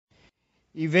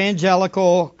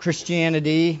Evangelical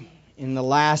Christianity in the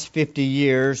last 50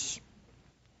 years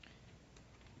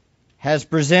has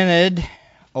presented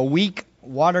a weak,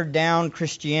 watered-down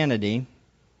Christianity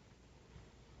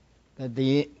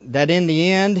that in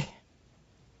the end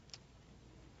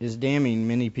is damning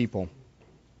many people.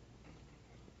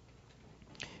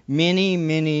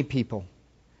 Many people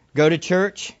go to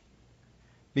church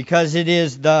because it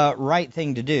is the right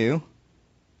thing to do.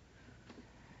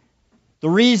 The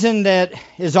reason that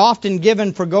is often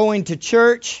given for going to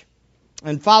church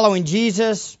and following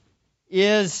Jesus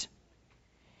is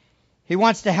He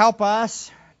wants to help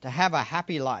us to have a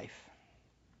happy life.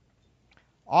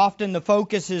 Often the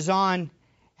focus is on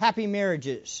happy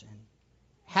marriages,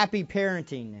 happy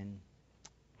parenting, and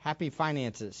happy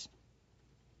finances.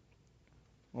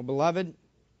 Well, beloved,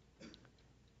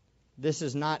 this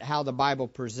is not how the Bible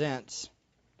presents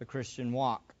the Christian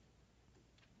walk.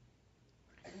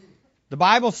 The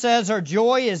Bible says our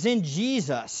joy is in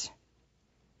Jesus.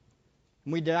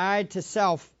 We die to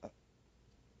self,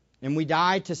 and we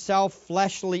die to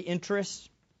self-fleshly interests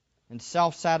and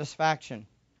self-satisfaction.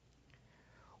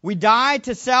 We die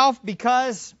to self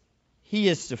because He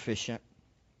is sufficient.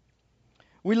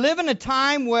 We live in a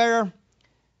time where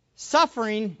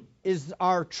suffering is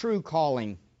our true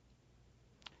calling.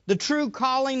 The true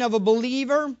calling of a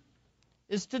believer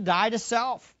is to die to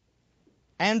self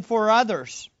and for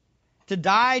others. To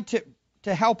die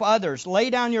to help others.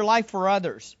 Lay down your life for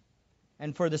others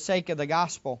and for the sake of the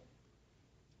gospel.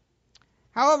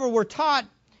 However, we're taught,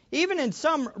 even in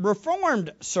some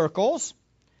Reformed circles,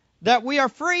 that we are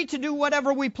free to do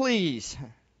whatever we please.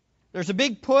 There's a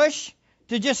big push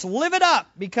to just live it up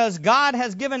because God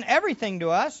has given everything to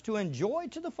us to enjoy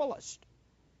to the fullest.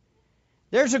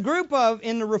 There's a group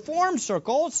in the Reformed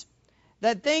circles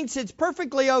that thinks it's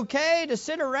perfectly okay to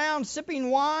sit around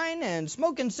sipping wine and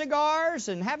smoking cigars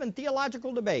and having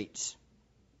theological debates.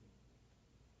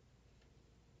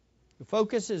 The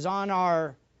focus is on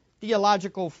our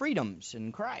theological freedoms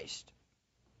in Christ.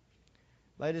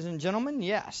 Ladies and gentlemen,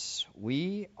 yes,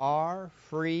 we are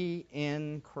free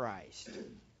in Christ.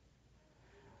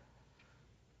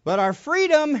 But our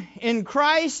freedom in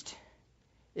Christ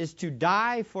is to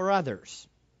die for others.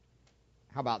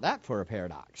 How about that for a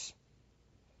paradox?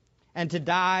 And to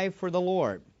die for the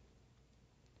Lord.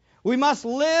 We must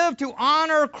live to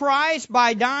honor Christ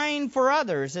by dying for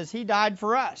others as He died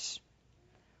for us.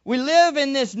 We live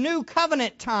in this new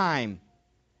covenant time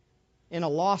in a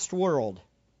lost world.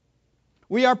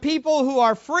 We are people who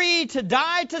are free to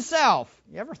die to self.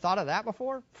 You ever thought of that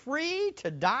before? Free to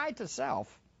die to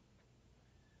self.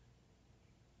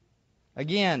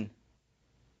 Again,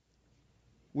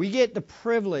 we get the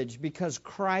privilege because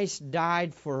Christ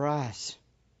died for us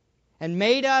and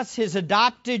made us His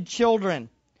adopted children.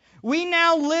 We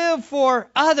now live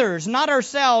for others, not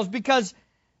ourselves, because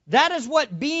that is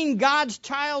what being God's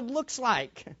child looks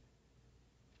like.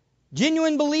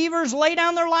 Genuine believers lay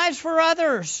down their lives for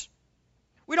others.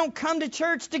 We don't come to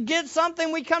church to get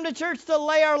something. We come to church to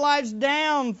lay our lives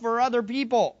down for other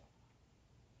people.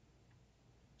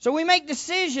 So we make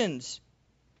decisions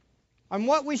on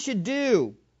what we should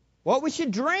do, what we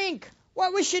should drink,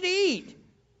 what we should eat,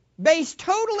 based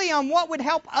totally on what would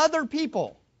help other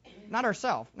people, not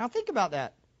ourselves. Now think about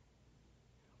that.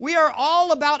 We are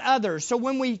all about others. So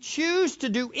when we choose to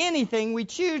do anything, we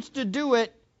choose to do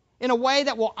it in a way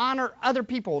that will honor other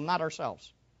people, not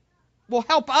ourselves. Will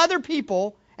help other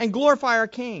people and glorify our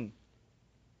King.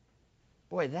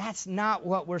 Boy, that's not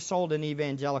what we're sold in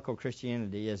evangelical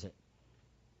Christianity, is it?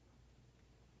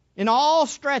 In all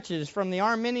stretches, from the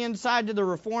Arminian side to the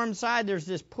Reformed side, there's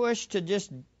this push to just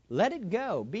let it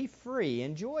go. Be free.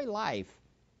 Enjoy life.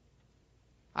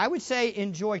 I would say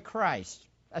enjoy Christ.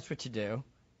 That's what you do.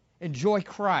 Enjoy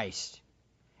Christ.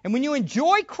 And when you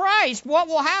enjoy Christ, what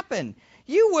will happen?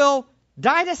 You will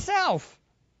die to self.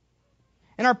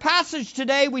 In our passage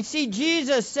today, we see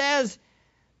Jesus says,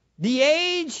 the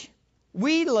age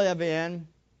we live in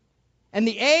and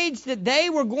the age that they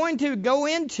were going to go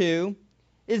into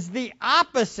is the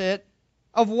opposite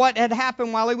of what had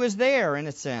happened while He was there, in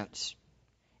a sense.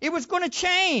 It was going to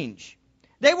change.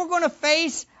 They were going to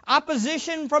face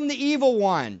opposition from the evil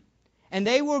one, and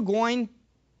they were going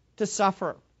to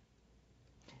suffer.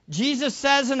 Jesus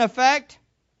says, in effect,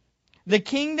 the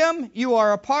kingdom you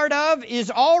are a part of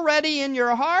is already in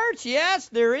your hearts. Yes,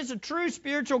 there is a true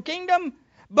spiritual kingdom,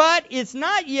 but it's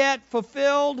not yet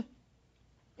fulfilled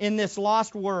in this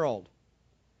lost world.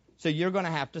 So you're going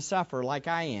to have to suffer like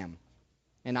I am,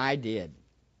 and I did.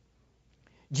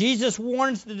 Jesus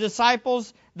warns the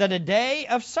disciples that a day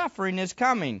of suffering is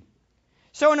coming.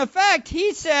 So in effect,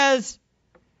 He says,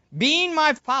 Being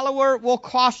my follower will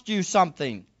cost you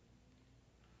something.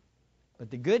 But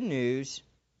the good news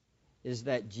is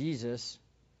that Jesus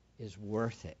is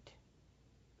worth it.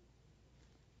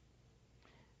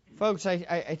 Folks,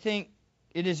 I think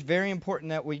it is very important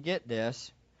that we get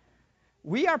this.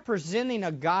 We are presenting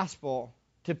a gospel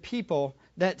to people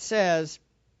that says,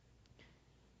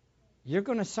 you're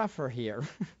going to suffer here.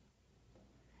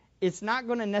 It's not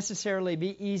going to necessarily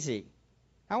be easy.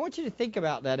 I want you to think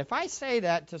about that. If I say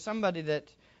that to somebody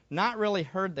that's not really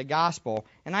heard the gospel,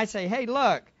 and I say, hey,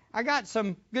 look, I got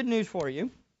some good news for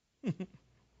you.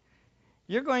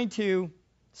 You're going to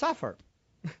suffer.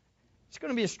 It's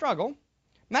going to be a struggle.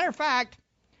 Matter of fact,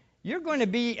 you're going to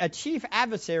be a chief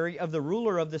adversary of the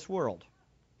ruler of this world.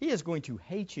 He is going to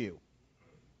hate you.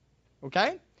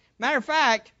 Okay? Matter of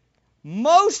fact,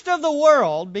 most of the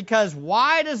world, because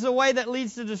wide is the way that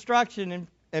leads to destruction,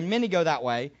 and many go that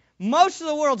way, most of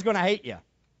the world's going to hate you.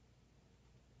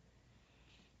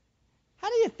 How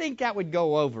do you think that would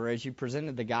go over as you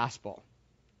presented the gospel?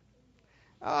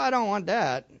 Oh, I don't want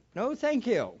that. No, thank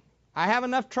you. I have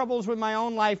enough troubles with my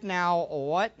own life now.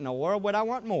 What in the world would I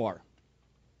want more?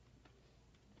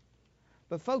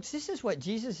 But folks, this is what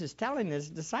Jesus is telling his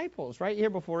disciples right here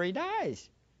before he dies.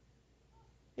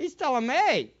 He's telling them,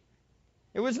 hey,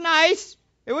 it was nice,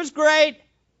 it was great,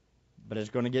 but it's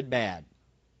going to get bad.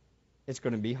 It's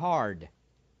going to be hard.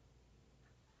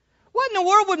 What in the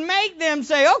world would make them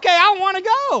say, okay, I want to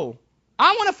go.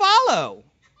 I want to follow?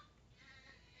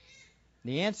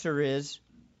 The answer is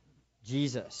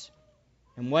Jesus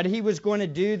and what he was going to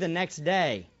do the next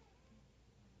day.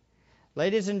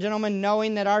 Ladies and gentlemen,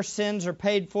 knowing that our sins are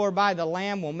paid for by the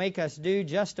Lamb will make us do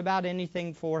just about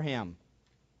anything for him.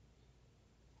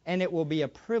 And it will be a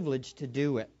privilege to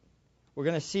do it. We're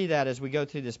going to see that as we go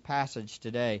through this passage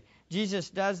today. Jesus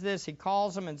does this. He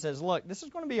calls them and says, look, this is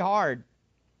going to be hard,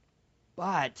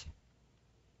 but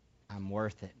I'm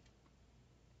worth it.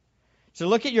 So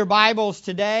look at your Bibles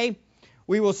today.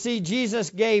 We will see Jesus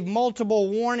gave multiple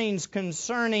warnings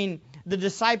concerning the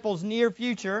disciples' near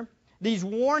future. These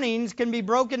warnings can be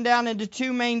broken down into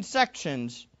two main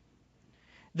sections.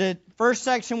 The first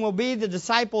section will be the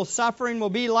disciples' suffering will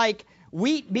be like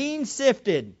wheat being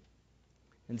sifted.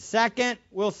 And second,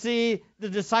 we'll see the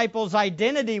disciples'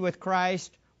 identity with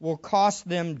Christ will cost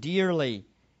them dearly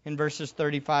in verses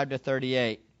 35 to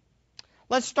 38.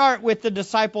 Let's start with the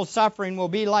disciples' suffering will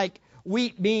be like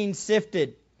wheat being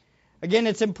sifted. Again,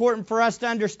 it's important for us to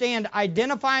understand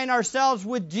identifying ourselves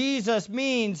with Jesus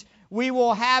means we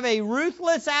will have a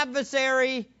ruthless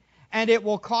adversary and it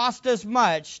will cost us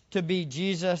much to be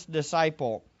Jesus'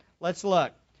 disciple. Let's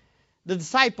look. The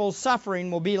disciples'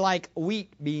 suffering will be like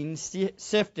wheat being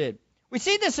sifted. We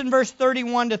see this in verse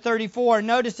 31 to 34.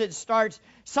 Notice it starts,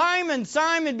 Simon,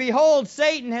 Simon, behold,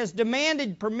 Satan has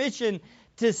demanded permission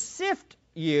to sift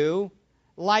you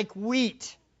like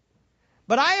wheat.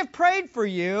 But I have prayed for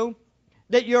you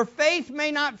that your faith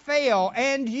may not fail,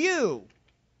 and you,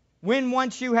 when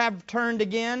once you have turned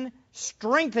again,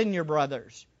 strengthen your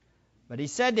brothers. But he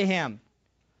said to him,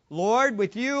 Lord,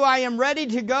 with you I am ready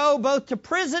to go both to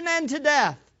prison and to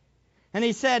death. And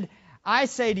he said, I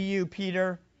say to you,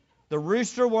 Peter, the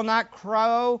rooster will not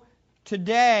crow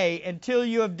today until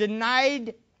you have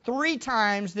denied 3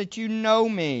 times that you know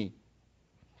me.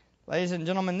 Ladies and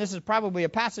gentlemen, this is probably a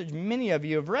passage many of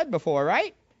you have read before,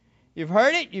 right? You've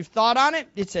heard it, you've thought on it.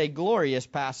 It's a glorious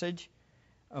passage.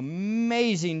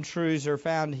 Amazing truths are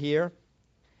found here.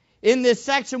 In this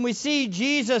section we see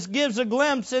Jesus gives a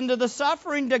glimpse into the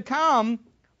suffering to come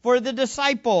for the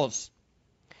disciples.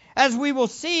 As we will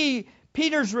see,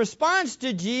 Peter's response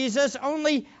to Jesus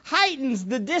only heightens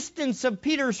the distance of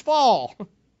Peter's fall.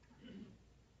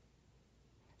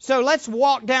 So let's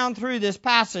walk down through this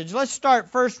passage. Let's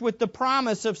start first with the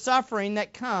promise of suffering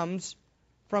that comes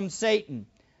from Satan.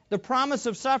 The promise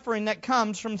of suffering that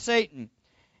comes from Satan.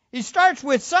 He starts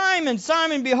with Simon,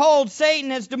 Simon, behold,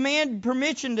 Satan has demanded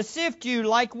permission to sift you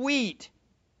like wheat.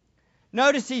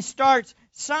 Notice he starts,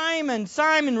 Simon,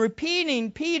 Simon,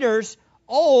 repeating Peter's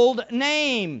old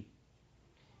name.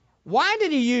 Why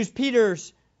did he use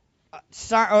Peter's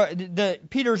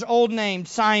old name,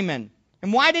 Simon?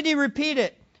 And why did he repeat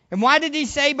it? And why did he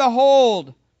say,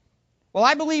 behold? Well,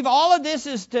 I believe all of this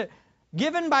is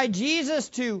given by Jesus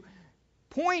to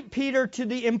point Peter to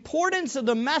the importance of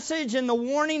the message and the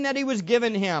warning that he was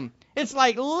giving him. It's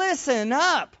like, listen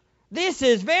up. This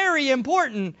is very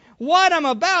important. What I'm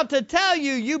about to tell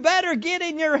you, you better get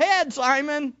in your head,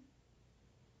 Simon.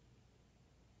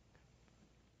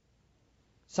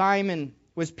 Simon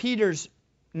was Peter's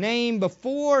name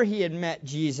before he had met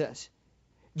Jesus.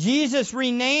 Jesus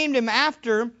renamed him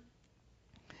after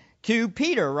to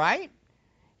Peter, right?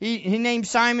 He named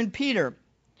Simon Peter.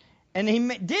 And he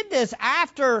did this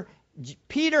after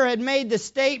Peter had made the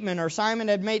statement, or Simon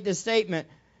had made the statement,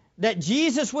 that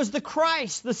Jesus was the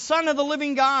Christ, the Son of the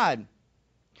living God.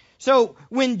 So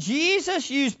when Jesus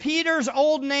used Peter's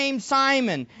old name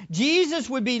Simon, Jesus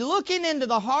would be looking into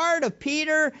the heart of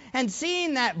Peter and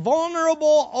seeing that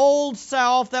vulnerable old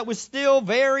self that was still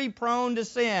very prone to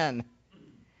sin.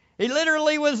 He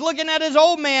literally was looking at his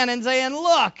old man and saying,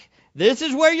 look, this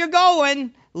is where you're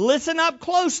going. Listen up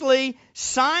closely.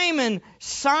 Simon,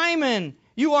 Simon,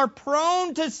 you are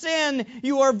prone to sin.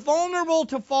 You are vulnerable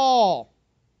to fall.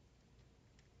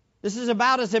 This is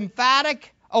about as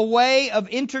emphatic a way of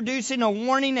introducing a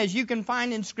warning as you can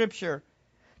find in Scripture.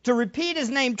 To repeat his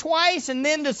name twice and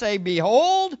then to say,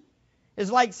 behold,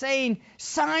 is like saying,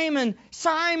 Simon,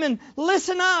 Simon,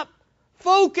 listen up,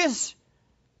 focus,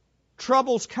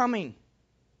 trouble's coming.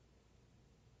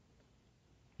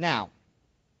 Now,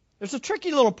 there's a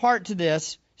tricky little part to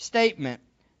this statement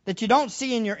that you don't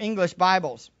see in your English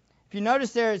Bibles. If you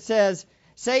notice there it says,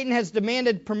 Satan has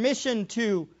demanded permission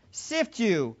to sift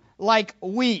you like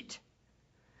wheat.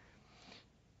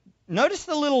 Notice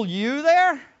the little you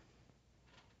there?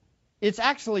 It's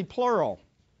actually plural.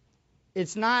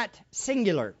 It's not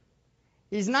singular.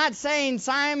 He's not saying,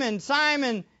 Simon,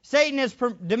 Simon, Satan has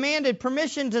demanded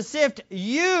permission to sift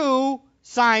you,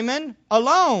 Simon,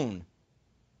 alone.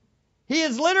 He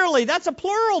is literally, that's a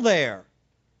plural there.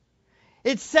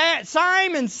 It's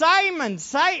Simon, Simon,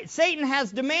 Satan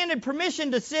has demanded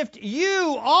permission to sift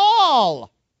you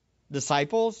all,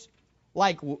 disciples,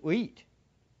 like wheat.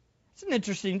 It's an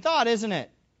interesting thought, isn't it?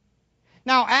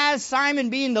 Now, as Simon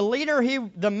being the leader,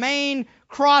 the main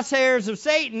crosshairs of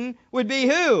Satan would be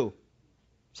who?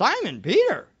 Simon,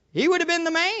 Peter. He would have been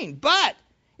the main. But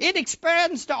it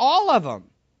expands to all of them.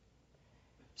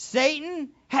 Satan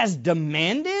has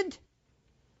demanded.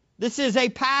 This is a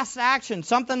past action,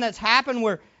 something that's happened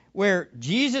where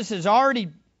Jesus has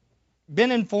already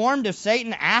been informed of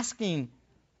Satan asking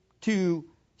to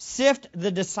sift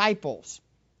the disciples.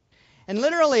 And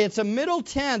literally, it's a middle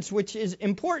tense, which is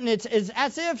important. It's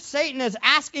as if Satan is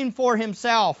asking for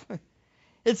himself.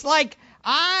 It's like,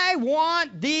 I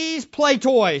want these play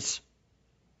toys.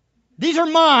 These are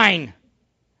mine.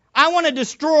 I want to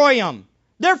destroy them.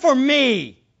 They're for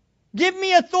me. Give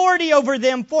me authority over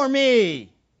them for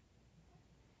me.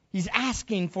 He's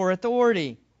asking for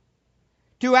authority.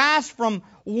 To ask from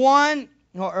one,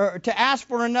 or to ask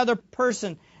for another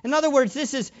person. In other words,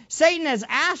 Satan has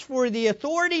asked for the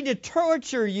authority to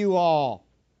torture you all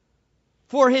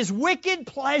for his wicked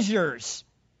pleasures.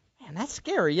 Man, that's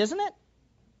scary, isn't it?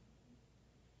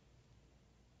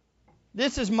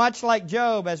 This is much like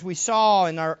Job, as we saw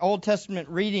in our Old Testament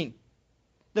reading.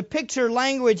 The picture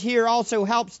language here also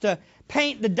helps to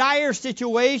paint the dire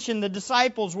situation the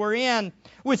disciples were in.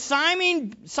 With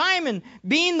Simon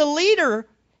being the leader,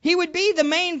 he would be the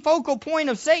main focal point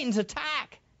of Satan's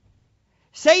attack.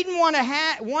 Satan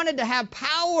wanted to have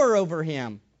power over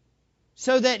him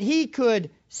so that he could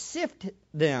sift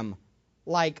them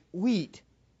like wheat.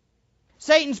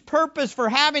 Satan's purpose for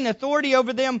having authority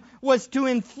over them was to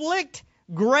inflict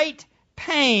great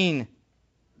pain.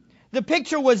 The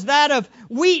picture was that of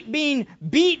wheat being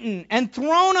beaten and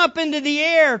thrown up into the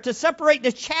air to separate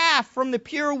the chaff from the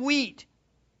pure wheat.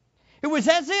 It was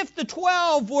as if the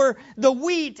 12 were the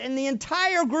wheat and the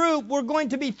entire group were going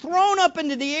to be thrown up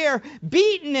into the air,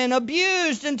 beaten and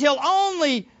abused until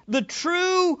only the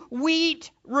true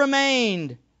wheat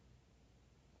remained.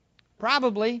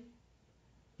 Probably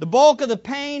the bulk of the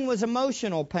pain was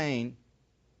emotional pain.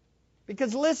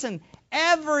 Because listen,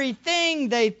 everything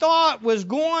they thought was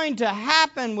going to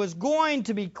happen was going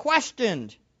to be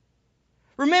questioned.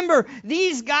 Remember,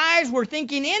 these guys were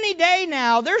thinking any day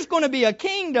now there's going to be a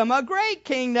kingdom, a great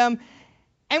kingdom,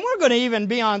 and we're going to even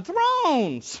be on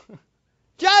thrones,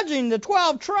 judging the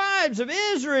 12 tribes of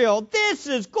Israel. This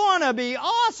is going to be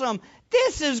awesome.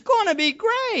 This is going to be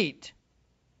great.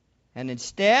 And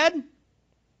instead,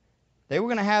 they were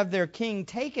going to have their king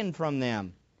taken from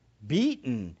them,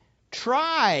 beaten,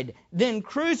 tried, then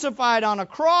crucified on a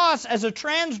cross as a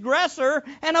transgressor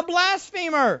and a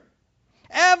blasphemer.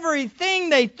 Everything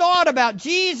they thought about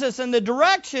Jesus and the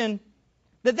direction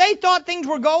that they thought things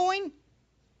were going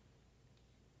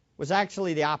was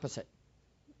actually the opposite.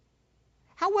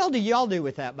 How well do y'all do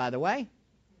with that, by the way?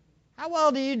 How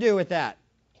well do you do with that?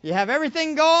 You have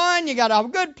everything going, you got a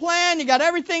good plan, you got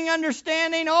everything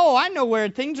understanding. Oh, I know where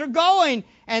things are going.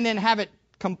 And then have it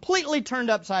completely turned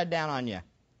upside down on you.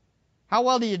 How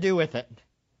well do you do with it?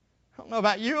 I don't know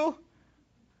about you.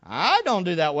 I don't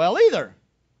do that well either.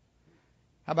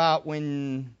 How about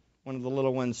when one of the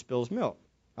little ones spills milk?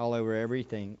 all over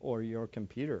everything, or your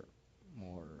computer,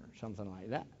 or something like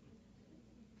that.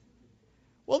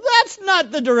 Well, that's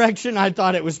not the direction I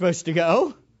thought it was supposed to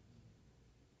go.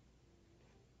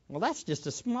 Well, that's just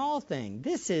a small thing.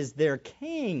 This is their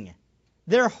king,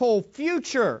 their whole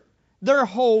future, their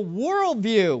whole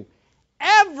worldview.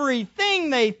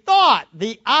 Everything they thought,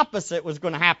 the opposite was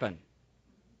going to happen.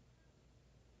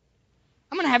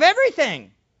 I'm going to have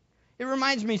everything. It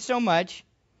reminds me so much,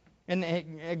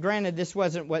 and granted, this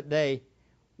wasn't what they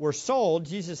were sold.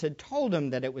 Jesus had told them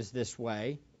that it was this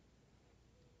way.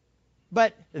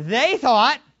 But they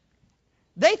thought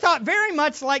very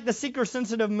much like the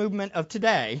seeker-sensitive movement of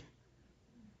today.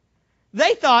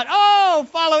 They thought, oh,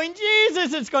 following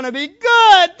Jesus, it's going to be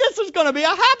good. This is going to be a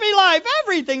happy life.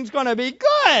 Everything's going to be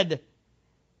good.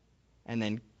 And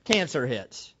then cancer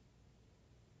hits.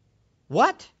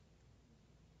 What?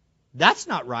 That's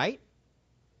not right.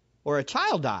 Or a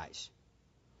child dies.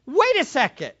 Wait a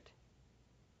second.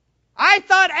 I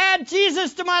thought add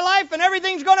Jesus to my life and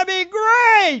everything's going to be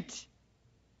great.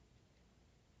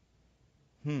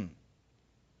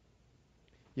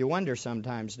 You wonder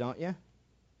sometimes, don't you?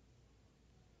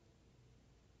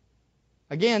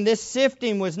 Again, this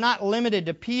sifting was not limited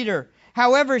to Peter.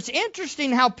 However, it's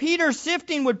interesting how Peter's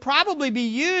sifting would probably be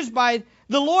used by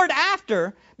the Lord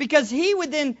after, because he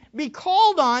would then be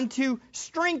called on to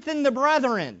strengthen the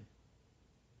brethren.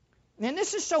 And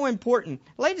this is so important.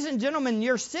 Ladies and gentlemen,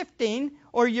 your sifting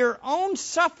or your own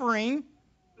suffering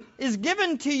is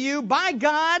given to you by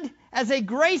God as a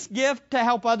grace gift to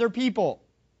help other people.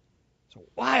 It's a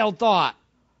wild thought.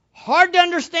 Hard to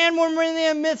understand when we're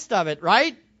in the midst of it,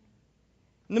 right?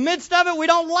 In the midst of it, we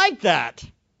don't like that.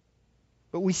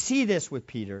 But we see this with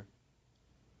Peter.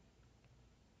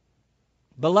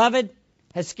 Beloved,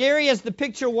 as scary as the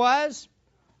picture was,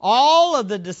 all of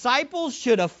the disciples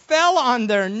should have fell on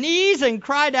their knees and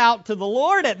cried out to the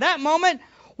Lord at that moment,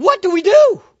 what do we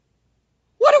do?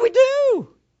 What do we do?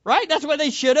 Right? That's what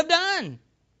they should have done.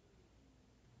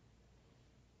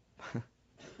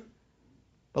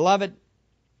 Beloved,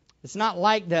 it's not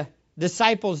like the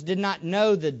disciples did not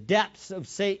know the depths of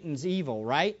Satan's evil,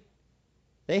 right?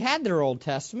 They had their Old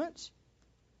Testaments.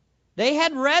 They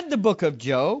had read the book of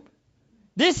Job.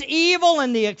 This evil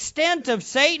and the extent of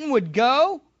Satan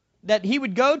that he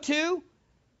would go to,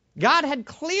 God had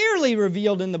clearly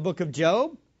revealed in the book of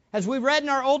Job, as we read in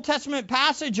our Old Testament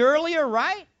passage earlier,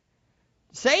 right?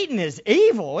 Satan is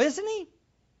evil, isn't he?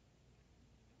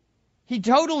 He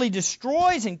totally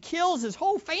destroys and kills his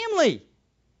whole family.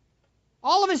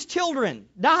 All of his children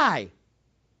die.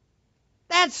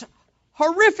 That's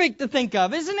horrific to think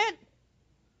of, isn't it?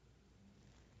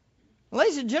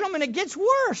 Ladies and gentlemen, it gets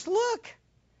worse. Look,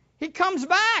 he comes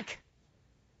back.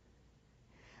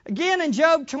 Again, in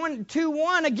Job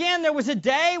 2:1, again, there was a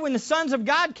day when the sons of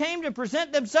God came to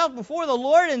present themselves before the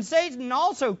Lord, and Satan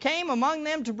also came among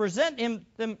them to present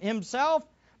himself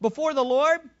before the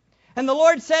Lord. And the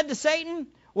Lord said to Satan,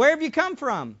 where have you come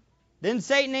from? Then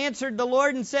Satan answered the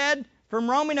Lord and said, from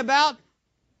roaming about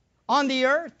on the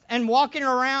earth and walking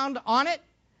around on it.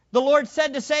 The Lord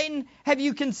said to Satan, have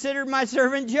you considered my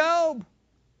servant Job?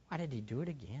 Why did he do it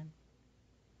again?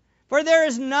 For there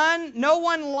is no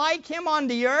one like him on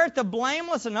the earth, a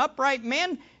blameless and upright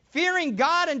man, fearing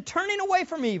God and turning away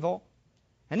from evil.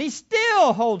 And he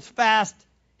still holds fast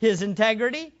his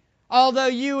integrity, although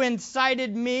you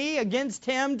incited me against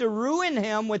him to ruin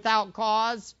him without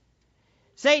cause.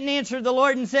 Satan answered the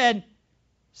Lord and said,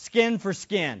 skin for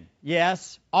skin.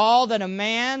 Yes, all that a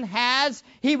man has,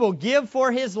 he will give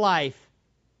for his life.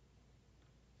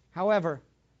 However,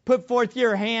 put forth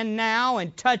your hand now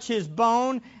and touch his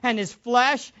bone and his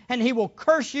flesh, and he will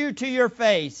curse you to your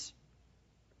face.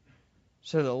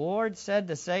 So the Lord said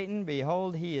to Satan,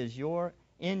 behold, he is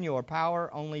in your power,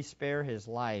 only spare his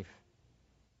life.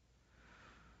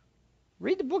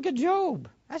 Read the book of Job.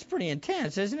 That's pretty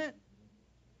intense, isn't it?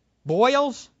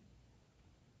 Boils.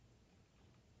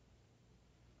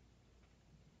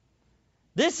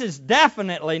 This is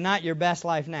definitely not your best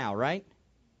life now, right?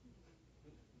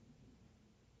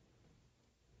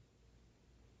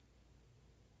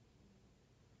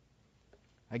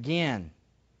 Again,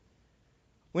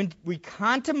 when we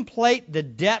contemplate the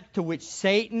depth to which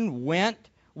Satan went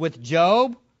with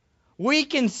Job, we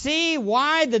can see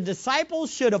why the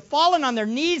disciples should have fallen on their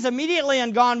knees immediately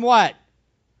and gone, what?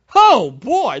 Oh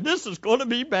boy, this is going to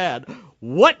be bad.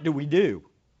 What do we do?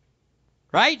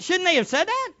 Right? Shouldn't they have said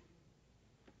that?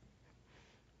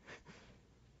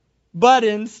 But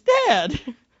instead,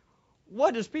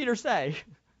 what does Peter say?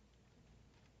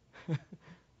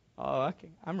 Oh, okay,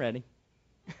 I'm ready.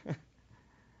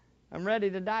 I'm ready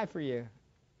to die for you.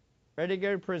 Ready to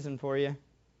go to prison for you.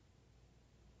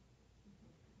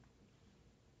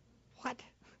 What?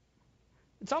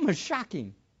 It's almost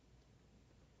shocking.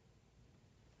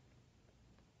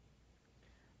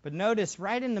 But notice,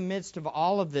 right in the midst of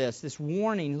all of this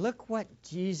warning, look what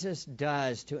Jesus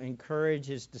does to encourage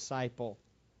his disciple.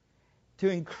 To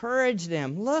encourage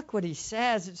them. Look what he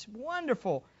says. It's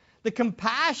wonderful. The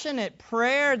compassionate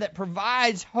prayer that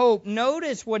provides hope.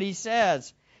 Notice what he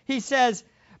says. He says,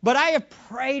 but I have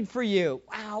prayed for you.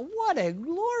 Wow, what a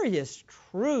glorious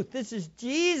truth. This is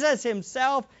Jesus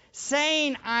himself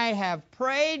saying, I have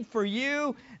prayed for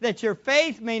you that your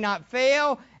faith may not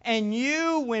fail, and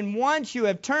you, when once you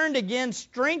have turned again,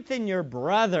 strengthen your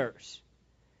brothers.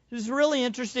 This is really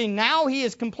interesting. Now he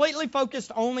is completely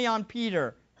focused only on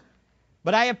Peter.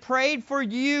 But I have prayed for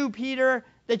you, Peter,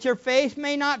 that your faith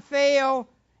may not fail,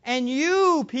 and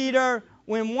you, Peter,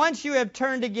 when once you have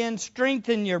turned again,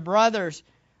 strengthen your brothers.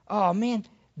 Oh, man,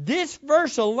 this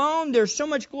verse alone, there's so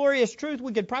much glorious truth,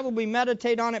 we could probably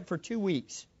meditate on it for 2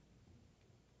 weeks.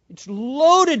 It's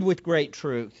loaded with great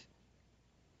truth.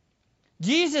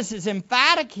 Jesus is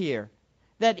emphatic here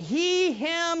that he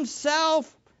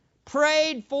himself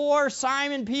prayed for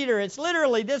Simon Peter. It's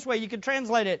literally this way, you could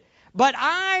translate it. But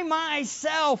I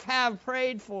myself have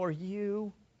prayed for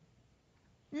you.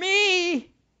 Me.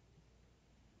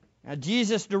 Now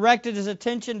Jesus directed his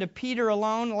attention to Peter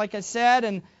alone, like I said,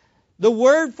 and the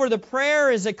word for the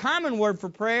prayer is a common word for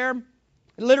prayer.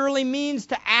 It literally means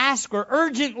to ask or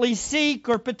urgently seek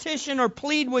or petition or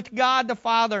plead with God the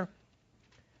Father.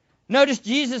 Notice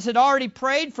Jesus had already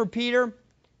prayed for Peter.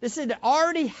 This had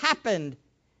already happened.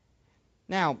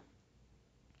 Now,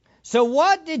 so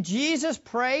what did Jesus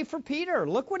pray for Peter?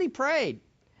 Look what he prayed.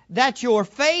 That your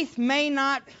faith may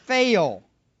not fail.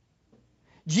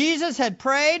 Jesus had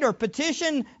prayed or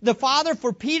petitioned the Father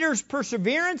for Peter's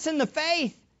perseverance in the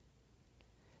faith.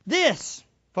 This,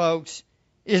 folks,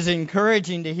 is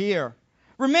encouraging to hear.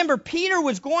 Remember, Peter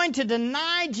was going to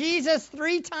deny Jesus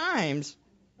 3 times.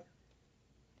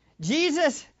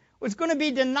 Jesus was going to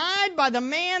be denied by the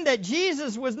man that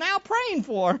Jesus was now praying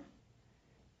for.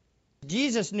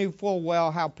 Jesus knew full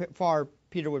well how far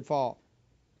Peter would fall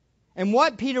and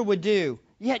what Peter would do.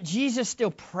 Yet Jesus still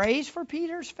prays for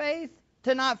Peter's faith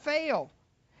to not fail.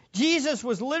 Jesus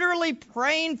was literally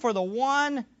praying for the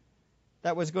one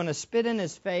that was going to spit in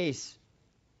his face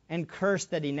and curse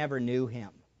that he never knew him.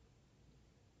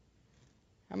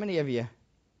 How many of you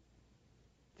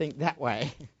think that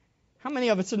way? How many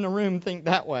of us in the room think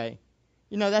that way?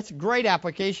 You know, that's a great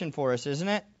application for us, isn't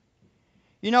it?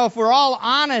 You know, if we're all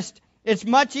honest, it's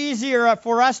much easier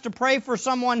for us to pray for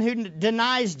someone who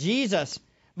denies Jesus.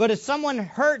 But if someone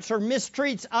hurts or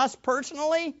mistreats us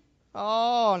personally,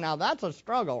 oh, now that's a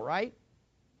struggle, right?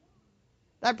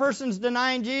 That person's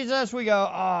denying Jesus, we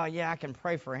go, oh, yeah, I can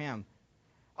pray for him.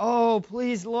 Oh,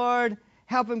 please, Lord,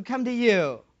 help him come to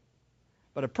you.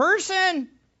 But a person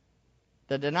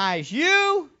that denies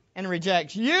you and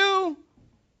rejects you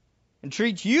and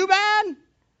treats you bad,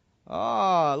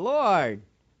 oh, Lord,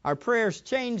 our prayers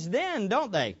change then,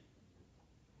 don't they?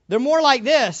 They're more like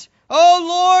this.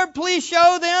 Oh, Lord, please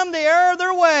show them the error of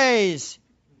their ways.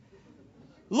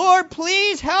 Lord,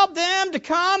 please help them to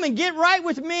come and get right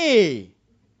with me.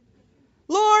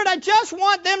 Lord, I just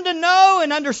want them to know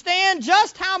and understand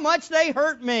just how much they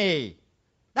hurt me.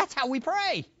 That's how we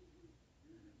pray.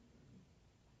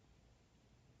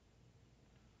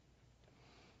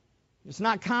 It's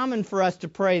not common for us to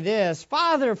pray this,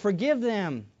 Father, forgive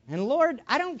them. And Lord,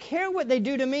 I don't care what they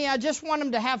do to me. I just want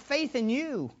them to have faith in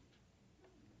you.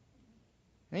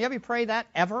 Any of you pray that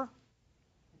ever?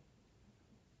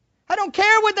 I don't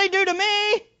care what they do to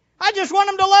me. I just want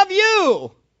them to love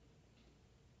you.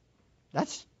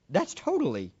 That's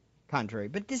totally contrary.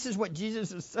 But this is what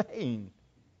Jesus is saying.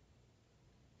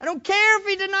 I don't care if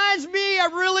he denies me. I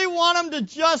really want him to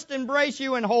just embrace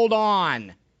you and hold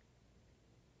on.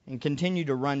 And continue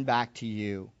to run back to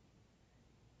you.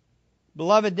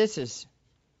 Beloved, this is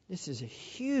a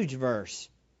huge verse.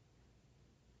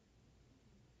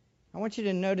 I want you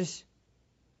to notice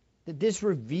that this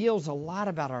reveals a lot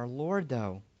about our Lord,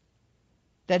 though.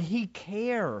 That he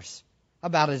cares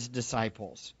about his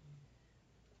disciples.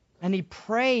 And he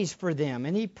prays for them.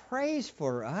 And he prays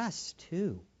for us,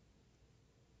 too.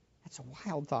 That's a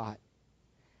wild thought.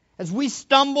 As we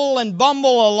stumble and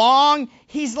bumble along,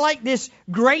 he's like this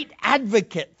great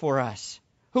advocate for us,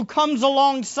 who comes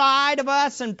alongside of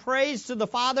us and prays to the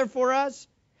Father for us.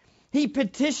 He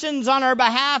petitions on our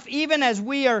behalf, even as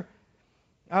we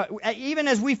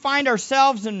find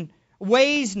ourselves in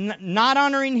ways not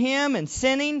honoring him and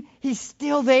sinning. He's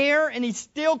still there, and he's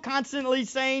still constantly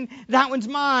saying, that one's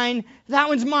mine, that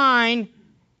one's mine.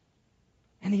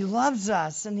 And he loves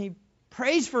us, and he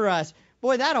prays for us.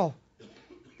 Boy, that'll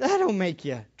That'll make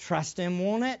you trust Him,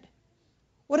 won't it?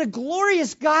 What a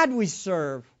glorious God we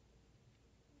serve.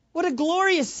 What a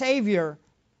glorious Savior.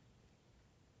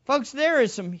 Folks, there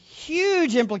is some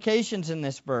huge implications in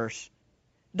this verse.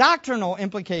 Doctrinal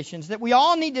implications that we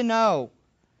all need to know.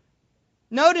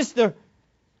 Notice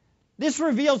this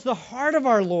reveals the heart of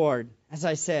our Lord, as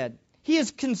I said. He is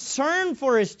concerned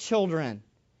for His children.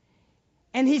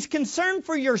 And He's concerned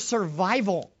for your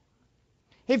survival.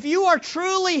 If you are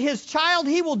truly His child,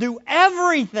 He will do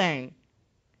everything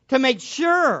to make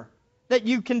sure that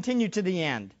you continue to the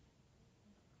end.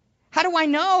 How do I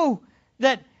know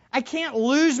that I can't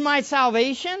lose my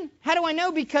salvation? How do I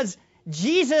know? Because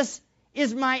Jesus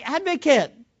is my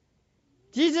advocate.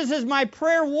 Jesus is my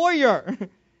prayer warrior.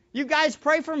 You guys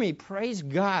pray for me. Praise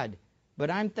God. But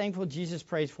I'm thankful Jesus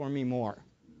prays for me more.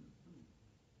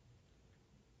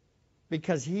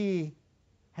 Because He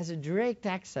has a direct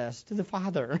access to the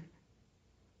Father.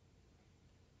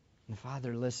 The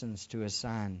Father listens to His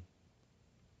Son.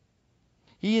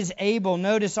 He is able,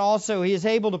 notice also, He is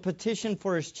able to petition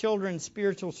for His children's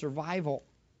spiritual survival.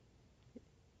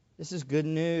 This is good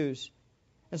news.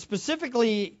 And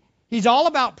specifically, He's all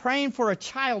about praying for a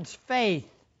child's faith.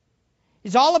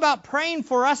 He's all about praying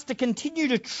for us to continue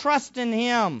to trust in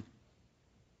Him.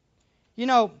 You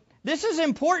know, this is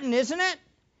important, isn't it?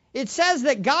 It says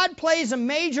that God plays a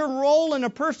major role in a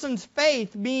person's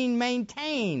faith being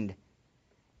maintained.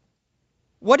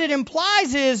 What it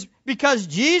implies is because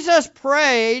Jesus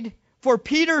prayed for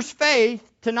Peter's faith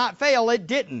to not fail, it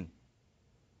didn't.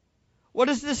 What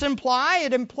does this imply?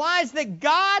 It implies that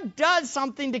God does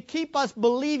something to keep us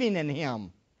believing in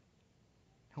Him.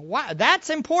 Wow, that's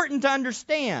important to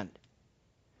understand.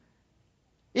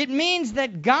 It means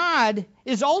that God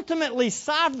is ultimately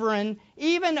sovereign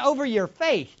even over your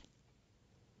faith.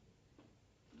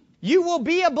 You will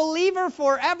be a believer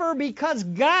forever because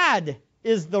God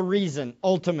is the reason,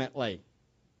 ultimately.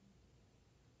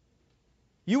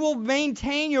 You will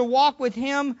maintain your walk with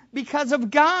Him because of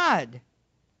God.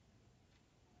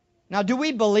 Now, do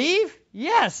we believe?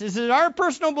 Yes. Is it our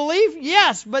personal belief?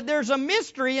 Yes. But there's a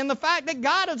mystery in the fact that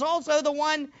God is also the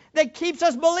one that keeps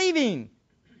us believing.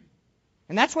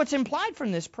 And that's what's implied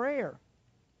from this prayer.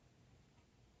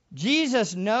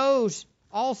 Jesus knows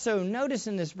also, notice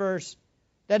in this verse,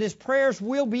 that His prayers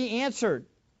will be answered.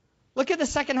 Look at the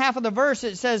second half of the verse.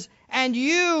 It says, and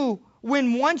you,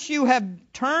 when once you have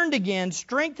turned again,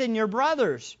 strengthen your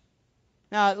brothers.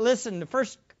 Now, listen, the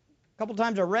first couple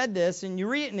times I read this, and you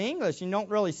read it in English, you don't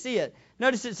really see it.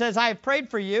 Notice it says, I have prayed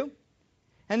for you,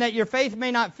 and that your faith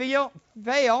may not fail,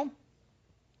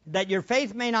 that your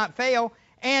faith may not fail,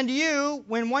 and you,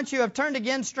 when once you have turned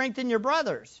again, strengthen your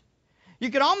brothers. You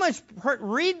could almost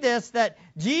read this, that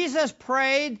Jesus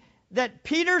prayed that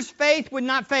Peter's faith would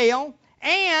not fail,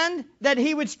 and that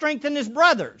he would strengthen his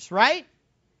brothers, right?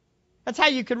 That's how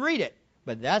you could read it.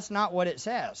 But that's not what it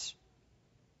says.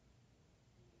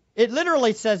 It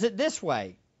literally says it this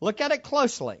way. Look at it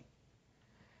closely.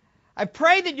 I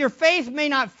pray that your faith may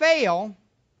not fail,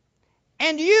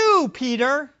 and you,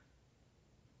 Peter,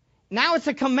 now it's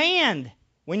a command.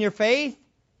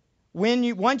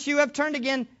 Once you have turned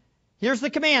again, here's the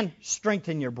command,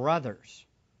 strengthen your brothers.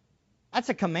 That's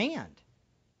a command.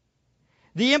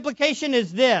 The implication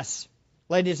is this,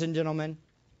 ladies and gentlemen,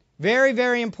 very,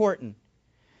 very important.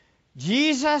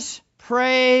 Jesus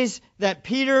prays that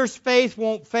Peter's faith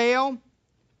won't fail,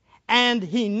 and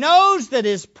he knows that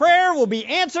his prayer will be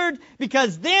answered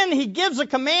because then he gives a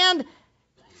command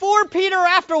for Peter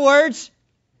afterwards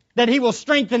that he will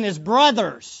strengthen his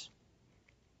brothers.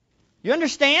 You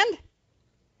understand?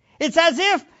 It's as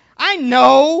if I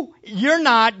know you're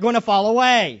not going to fall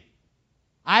away.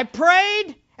 I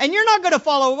prayed, and you're not going to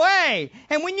fall away.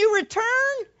 And when you return,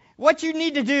 what you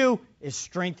need to do is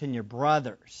strengthen your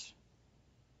brothers.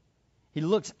 He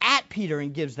looks at Peter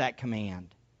and gives that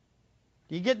command.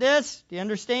 Do you get this? Do you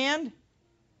understand?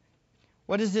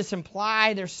 What does this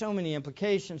imply? There's so many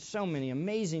implications, so many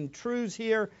amazing truths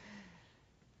here.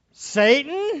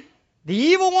 Satan, the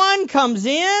evil one, comes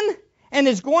in and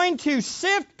is going to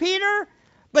sift Peter,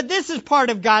 but this is part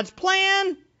of God's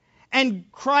plan.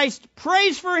 And Christ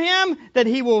prays for him that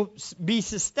he will be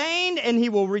sustained and he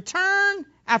will return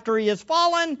after he has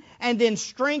fallen and then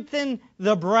strengthen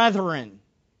the brethren.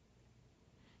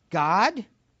 God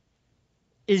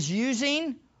is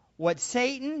using what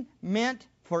Satan meant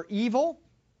for evil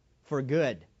for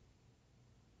good.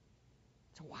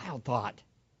 It's a wild thought.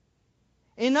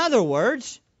 In other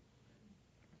words,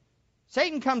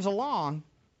 Satan comes along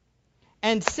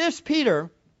and sifts Peter,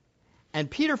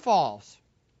 and Peter falls.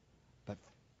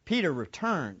 Peter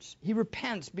returns. He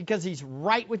repents because he's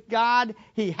right with God.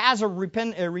 He has a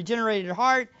regenerated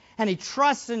heart, and he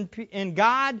trusts in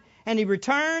God, and he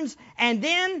returns. And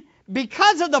then,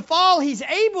 because of the fall, he's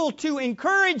able to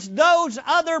encourage those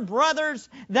other brothers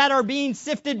that are being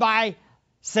sifted by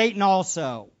Satan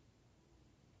also.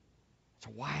 It's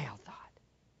a wild thought.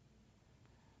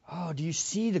 Oh, do you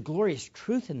see the glorious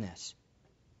truth in this?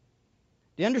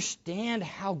 Do you understand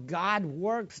how God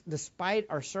works despite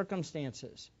our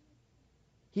circumstances?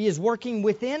 He is working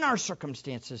within our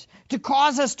circumstances to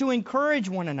cause us to encourage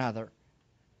one another.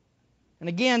 And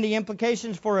again, the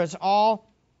implications for us all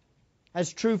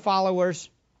as true followers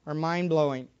are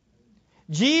mind-blowing.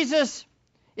 Jesus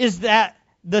is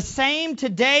the same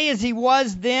today as he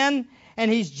was then,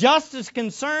 and he's just as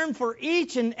concerned for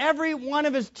each and every one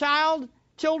of his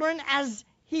children as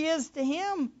he is to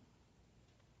him.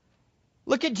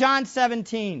 Look at John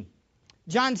 17.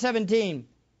 John 17.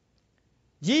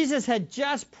 Jesus had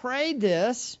just prayed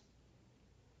this,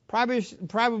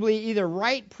 probably either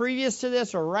right previous to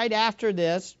this or right after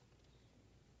this,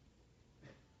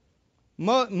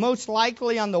 most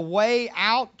likely on the way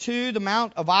out to the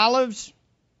Mount of Olives.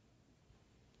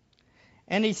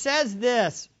 And he says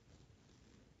this,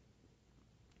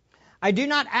 I do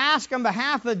not ask on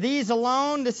behalf of these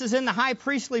alone. This is in the high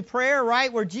priestly prayer,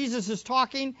 right, where Jesus is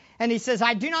talking. And he says,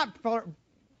 I do not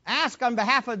ask on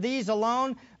behalf of these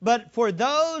alone, but for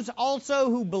those also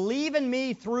who believe in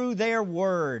me through their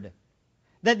word,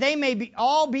 that they may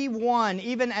all be one,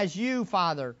 even as you,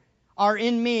 Father, are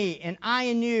in me and I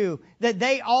in you, that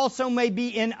they also may be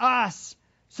in us,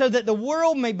 so that the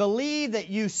world may believe that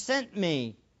you sent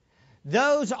me.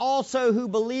 Those also who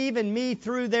believe in me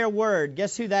through their word.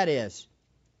 Guess who that is?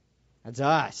 That's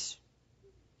us.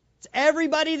 It's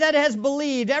everybody that has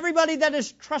believed, everybody that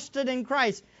has trusted in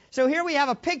Christ. So here we have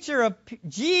a picture of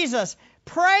Jesus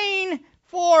praying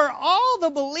for all the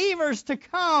believers to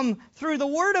come through the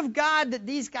word of God that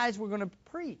these guys were going to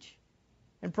preach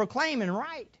and proclaim and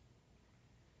write.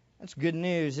 That's good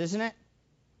news, isn't it?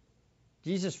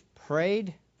 Jesus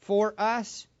prayed for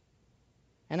us.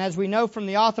 And as we know from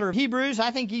the author of Hebrews,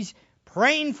 I think he's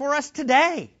praying for us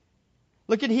today.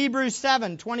 Look at Hebrews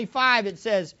 7:25. It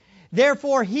says,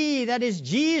 therefore he, that is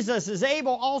Jesus, is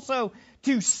able also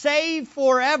to save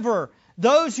forever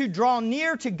those who draw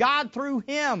near to God through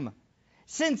him,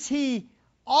 since he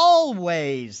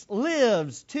always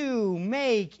lives to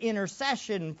make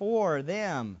intercession for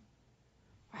them.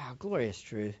 Wow, glorious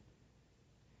truth.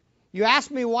 You ask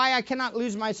me why I cannot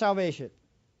lose my salvation.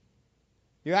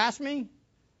 You ask me?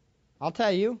 I'll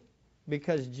tell you,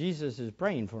 because Jesus is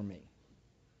praying for me.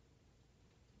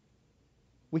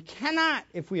 We cannot,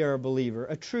 if we are a believer,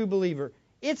 a true believer.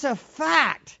 It's a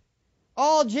fact.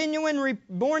 All genuine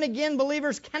born-again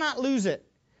believers cannot lose it.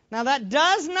 Now that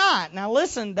does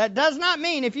not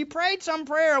mean if you prayed some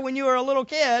prayer when you were a little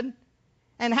kid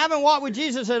and haven't walked with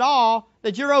Jesus at all,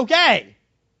 that you're okay.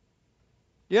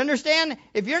 Do you understand?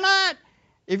 If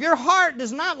your heart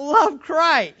does not love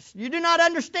Christ, you do not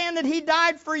understand that he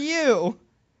died for you,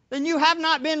 then you have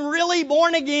not been really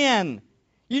born again.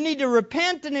 You need to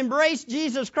repent and embrace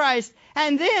Jesus Christ,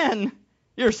 and then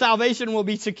your salvation will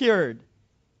be secured.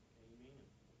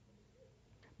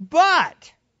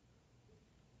 But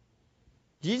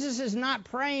Jesus is not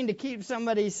praying to keep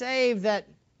somebody saved that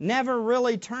never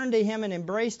really turned to him and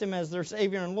embraced him as their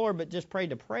Savior and Lord, but just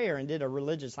prayed a prayer and did a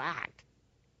religious act.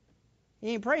 He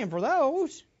ain't praying for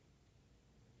those.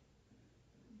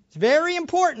 It's very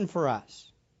important for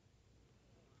us.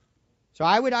 So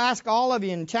I would ask all of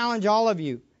you and challenge all of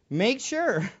you, make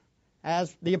sure,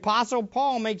 as the Apostle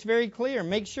Paul makes very clear,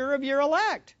 make sure of your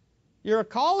elect, your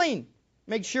calling.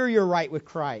 Make sure you're right with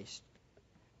Christ.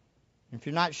 If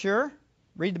you're not sure,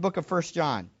 read the book of 1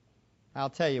 John. I'll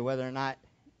tell you whether or not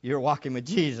you're walking with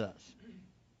Jesus.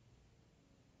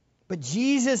 But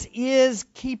Jesus is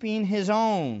keeping his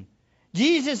own.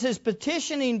 Jesus is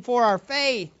petitioning for our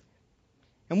faith.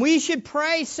 And we should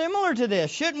pray similar to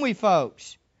this, shouldn't we,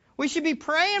 folks? We should be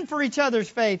praying for each other's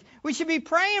faith. We should be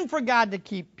praying for God to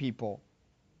keep people.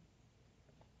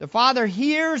 The Father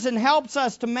hears and helps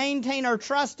us to maintain our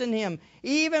trust in him,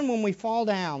 even when we fall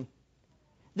down.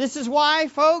 This is why,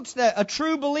 folks, that a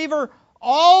true believer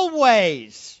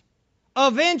always,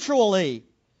 eventually,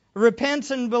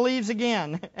 repents and believes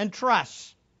again and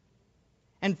trusts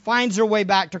and finds their way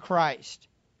back to Christ.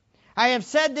 I have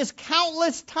said this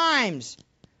countless times,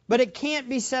 but it can't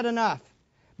be said enough.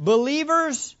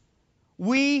 Believers,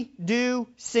 we do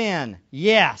sin.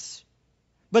 Yes.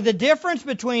 But the difference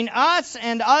between us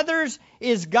and others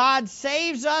is God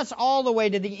saves us all the way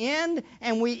to the end,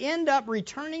 and we end up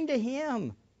returning to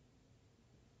him.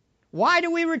 Why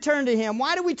do we return to Him?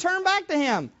 Why do we turn back to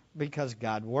Him? Because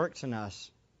God works in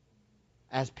us,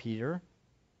 as Peter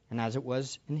and as it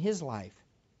was in his life.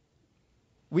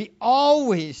 We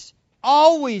always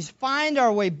find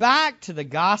our way back to the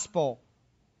gospel.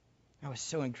 I was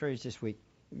so encouraged this week.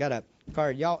 Got a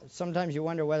card. Y'all, sometimes you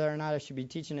wonder whether or not I should be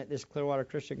teaching at this Clearwater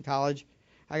Christian College.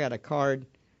 I got a card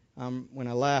when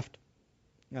I left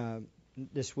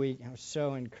this week. I was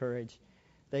so encouraged.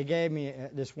 They gave me,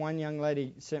 this one young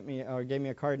lady gave me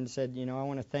a card and said, I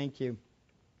want to thank you.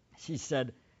 She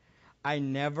said, I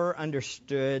never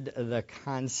understood the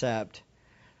concept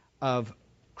of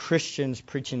Christians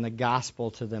preaching the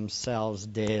gospel to themselves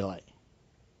daily.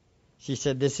 She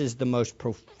said, this is the most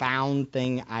profound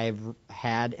thing I've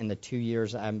had in the 2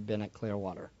 years I've been at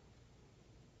Clearwater.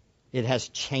 It has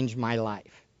changed my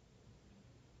life.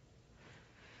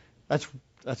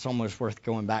 That's almost worth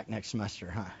going back next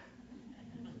semester, huh?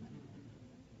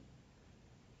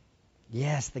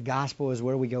 Yes, the gospel is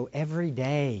where we go every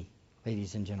day,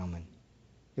 ladies and gentlemen.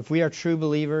 If we are true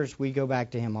believers, we go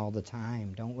back to Him all the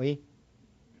time, don't we?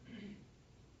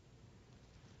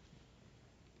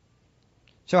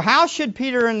 So how should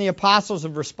Peter and the apostles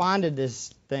have responded to this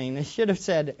thing? They should have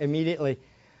said immediately,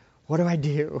 what do I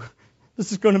do?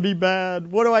 This is going to be bad.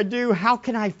 What do I do? How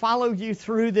can I follow you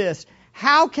through this?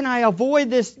 How can I avoid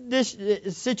this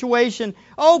situation?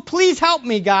 Oh, please help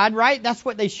me, God, right? That's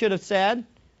what they should have said.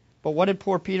 But what did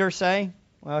poor Peter say?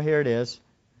 Well, here it is.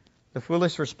 The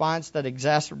foolish response that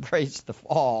exacerbates the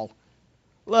fall.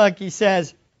 Look, he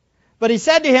says, but he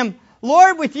said to him,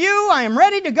 Lord, with you I am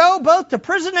ready to go both to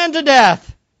prison and to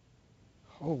death.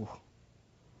 Oh.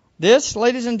 This,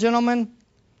 ladies and gentlemen,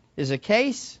 is a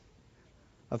case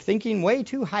of thinking way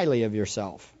too highly of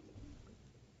yourself.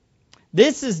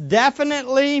 This is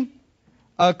definitely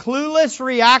a clueless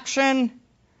reaction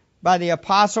by the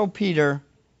Apostle Peter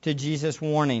to Jesus'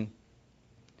 warning.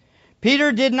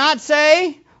 Peter did not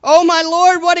say, oh my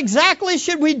Lord, what exactly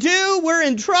should we do? We're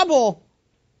in trouble.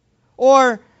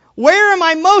 Or, where am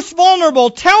I most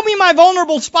vulnerable? Tell me my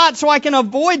vulnerable spot so I can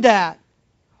avoid that.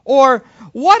 Or,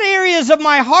 what areas of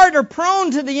my heart are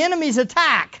prone to the enemy's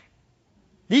attack?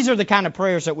 These are the kind of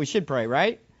prayers that we should pray,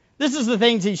 right? This is the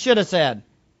things he should have said.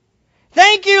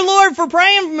 Thank you, Lord, for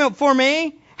praying for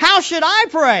me. How should I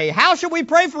pray? How should we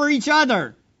pray for each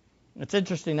other? It's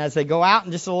interesting, as they go out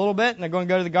in just a little bit, and they're going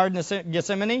to go to the Garden of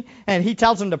Gethsemane, and he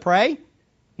tells them to pray.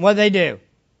 What do?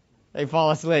 They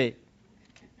fall asleep.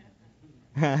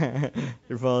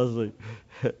 They fall asleep.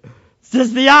 It's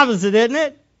just the opposite, isn't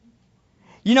it?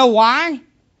 You know why?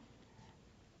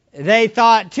 They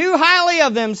thought too highly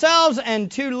of themselves and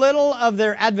too little of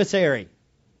their adversary.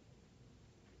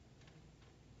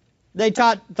 They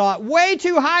thought way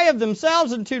too high of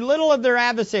themselves and too little of their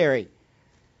adversary.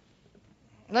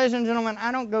 Ladies and gentlemen,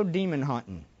 I don't go demon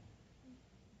hunting.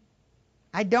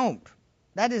 I don't.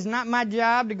 That is not my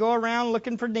job to go around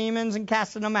looking for demons and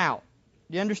casting them out.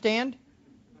 Do you understand?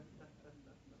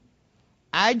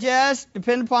 I just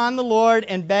depend upon the Lord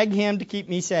and beg Him to keep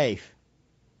me safe.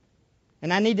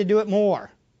 And I need to do it more.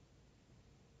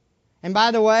 And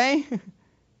by the way,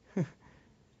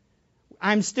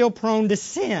 I'm still prone to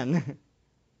sin.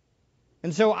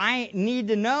 And so I need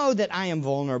to know that I am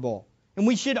vulnerable. And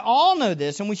we should all know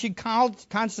this, and we should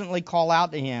constantly call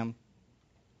out to Him.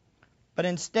 But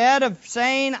instead of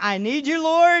saying, I need you,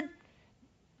 Lord,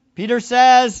 Peter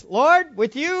says, Lord,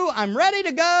 with you I'm ready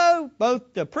to go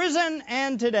both to prison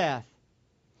and to death.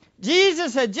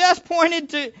 Jesus had just pointed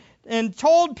to and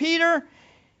told Peter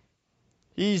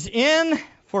he's in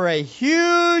for a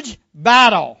huge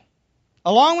battle,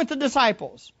 along with the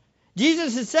disciples.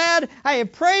 Jesus has said, I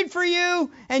have prayed for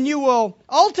you, and you will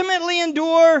ultimately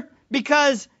endure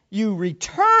because you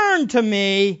return to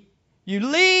me. You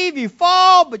leave, you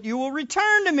fall, but you will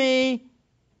return to me.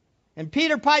 And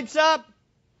Peter pipes up,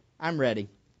 I'm ready.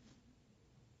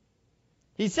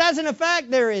 He says, in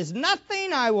effect, there is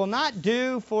nothing I will not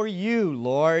do for you,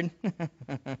 Lord.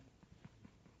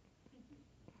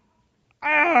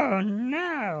 Oh,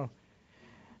 no.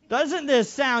 Doesn't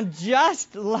this sound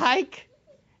just like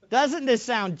the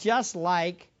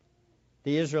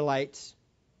Israelites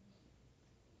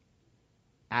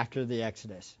after the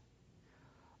Exodus?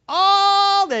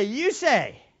 All that you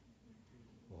say,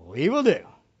 we will do.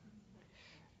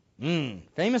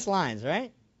 Famous lines,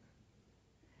 right?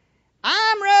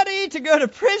 I'm ready to go to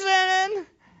prison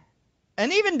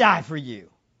and even die for you.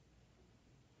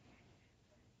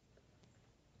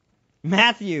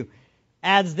 Matthew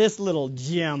adds this little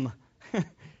gem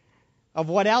of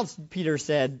what else Peter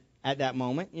said at that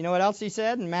moment. You know what else he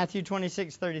said? In Matthew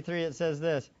 26:33 it says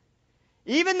this.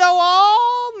 Even though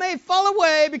all may fall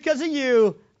away because of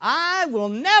you, I will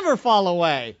never fall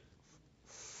away.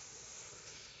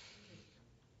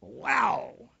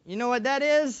 Wow. You know what that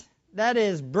is? That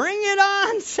is, bring it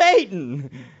on, Satan.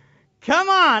 Come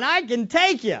on, I can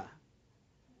take you.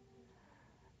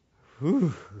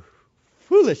 Whew.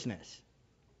 Foolishness.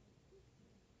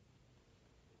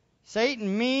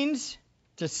 Satan means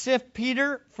to sift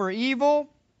Peter for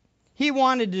evil. He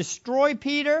wanted to destroy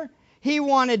Peter. He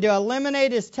wanted to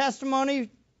eliminate his testimony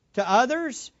to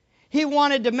others. He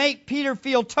wanted to make Peter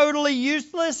feel totally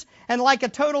useless and like a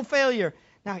total failure.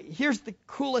 Now, here's the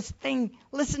coolest thing.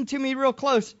 Listen to me real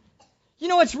close. You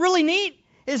know what's really neat?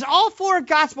 Is all 4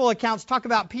 gospel accounts talk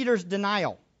about Peter's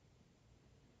denial.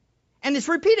 And it's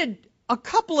repeated a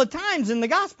couple of times in the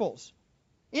Gospels.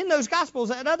 In those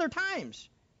Gospels at other times.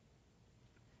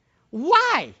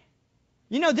 Why?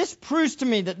 You know, this proves to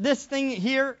me that this thing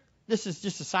here, this is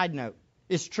just a side note,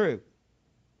 is true.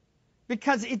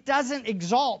 Because it doesn't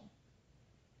exalt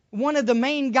one of the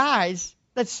main guys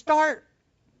that start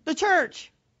the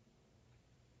church.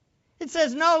 It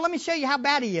says, no, let me show you how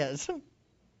bad he is.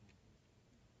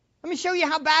 Let me show you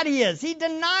how bad he is. He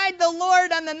denied the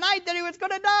Lord on the night that he was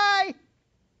going to die.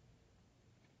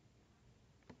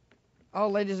 Oh,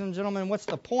 ladies and gentlemen, what's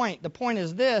the point? The point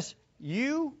is this.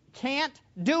 You can't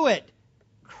do it.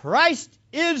 Christ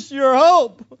is your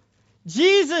hope.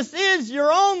 Jesus is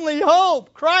your only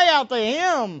hope. Cry out to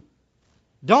Him.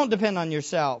 Don't depend on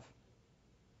yourself.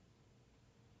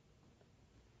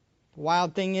 The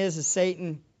wild thing is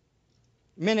Satan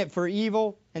meant it for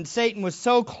evil, and Satan was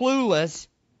so clueless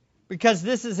because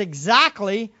this is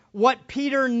exactly what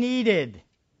Peter needed.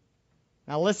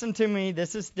 Now listen to me.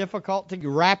 This is difficult to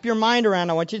wrap your mind around.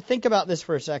 I want you to think about this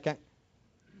for a second.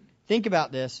 Think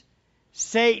about this.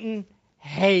 Satan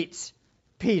hates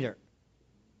Peter.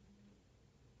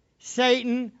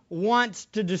 Satan wants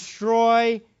to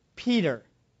destroy Peter.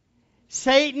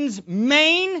 Satan's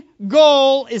main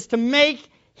goal is to make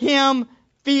him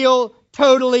feel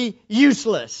totally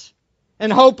useless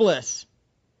and hopeless.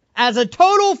 As a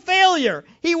total failure,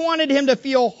 he wanted him to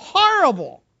feel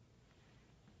horrible.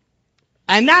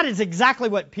 And that is exactly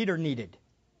what Peter needed.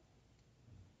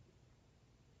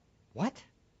 What?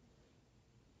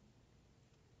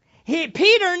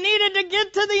 Peter needed to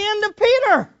get to the end of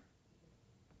Peter.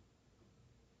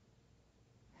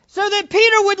 So that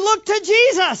Peter would look to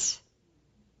Jesus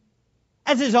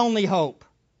as his only hope.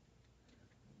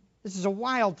 This is a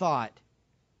wild thought.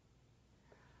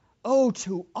 Oh,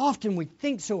 too often we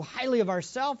think so highly of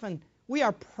ourselves and we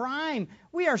are prime.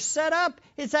 We are set up.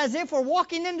 It's as if we're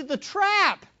walking into the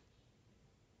trap.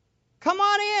 Come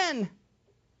on in.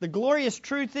 The glorious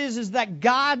truth is that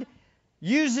God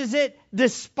uses it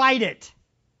despite it.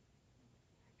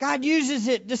 God uses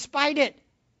it despite it.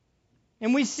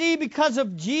 And we see because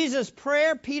of Jesus'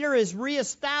 prayer, Peter is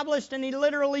reestablished and he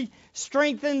literally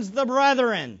strengthens the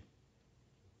brethren.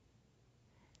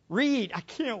 Read. I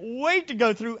can't wait to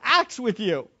go through Acts with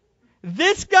you.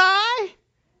 This guy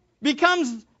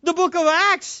becomes the book of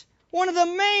Acts one of the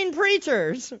main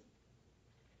preachers.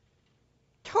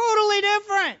 Totally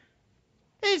different.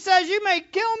 He says, you may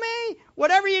kill me,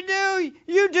 whatever you do,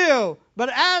 you do.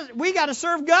 But as we got to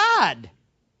serve God.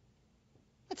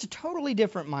 That's a totally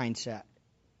different mindset.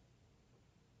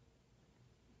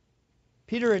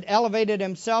 Peter had elevated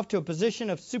himself to a position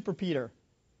of Super Peter,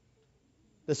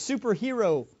 the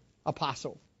superhero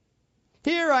apostle.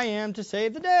 Here I am to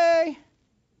save the day.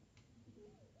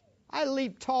 I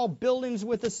leap tall buildings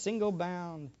with a single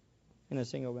bound. In a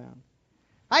single bound.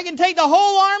 I can take the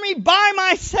whole army by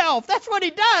myself. That's what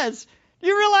he does. Do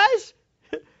you realize?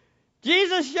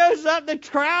 Jesus shows up. The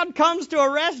crowd comes to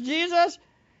arrest Jesus.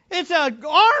 It's an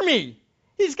army.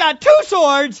 He's got 2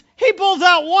 swords. He pulls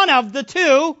out one of the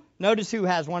 2. Notice who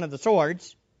has one of the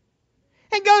swords.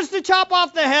 And goes to chop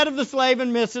off the head of the slave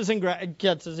and misses and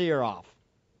gets his ear off.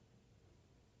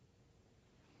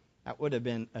 That would have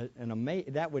been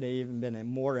that would have even been a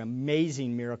more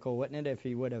amazing miracle, wouldn't it, if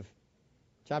he would have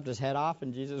chopped his head off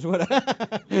and Jesus would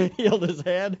have healed his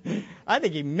head? I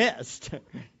think he missed.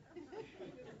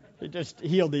 He just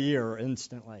healed the ear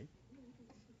instantly.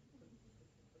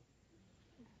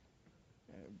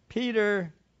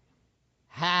 Peter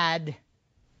had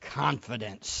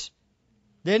confidence,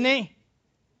 didn't he?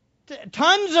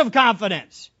 Tons of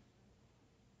confidence.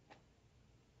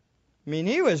 I mean,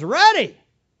 he was ready.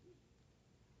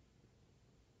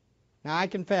 Now, I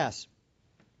confess,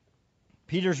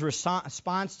 Peter's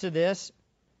response to this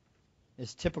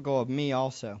is typical of me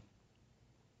also.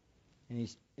 And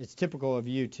it's typical of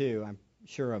you too, I'm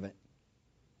sure of it.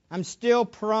 I'm still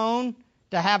prone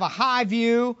to have a high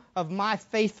view of my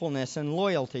faithfulness and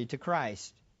loyalty to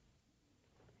Christ.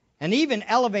 and even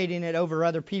elevating it over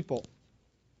other people.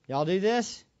 Y'all do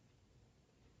this?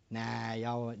 Nah,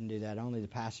 y'all wouldn't do that. Only the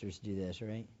pastors do this,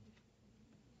 right?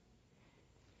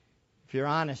 If you're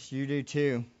honest, you do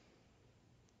too.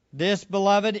 This,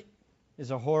 beloved,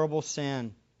 is a horrible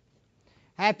sin.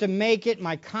 I have to make it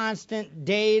my constant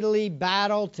daily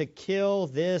battle to kill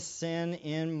this sin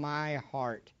in my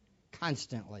heart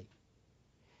constantly.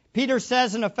 Peter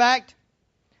says, in effect,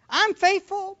 I'm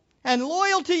faithful and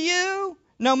loyal to you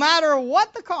no matter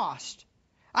what the cost.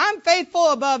 I'm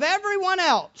faithful above everyone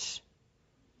else.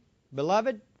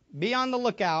 Beloved, be on the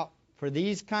lookout for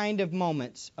these kind of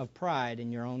moments of pride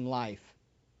in your own life.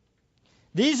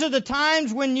 These are the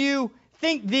times when you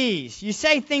think these. You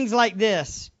say things like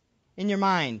this in your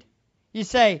mind. You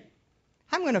say,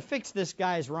 I'm going to fix this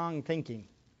guy's wrong thinking.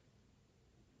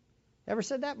 Ever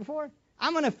said that before?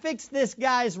 I'm going to fix this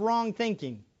guy's wrong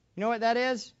thinking. You know what that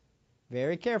is?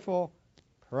 Very careful.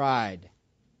 Pride.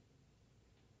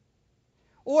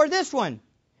 Or this one.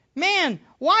 Man,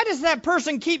 why does that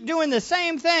person keep doing the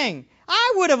same thing?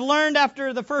 I would have learned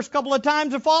after the first couple of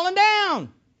times of falling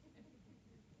down.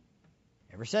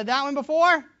 Ever said that one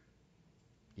before?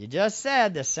 You just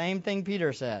said the same thing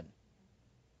Peter said.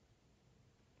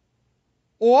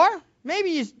 Or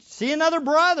maybe you see another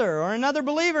brother or another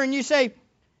believer and you say,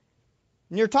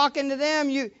 and you're talking to them,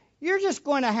 you're just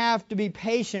going to have to be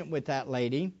patient with that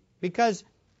lady because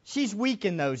she's weak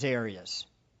in those areas.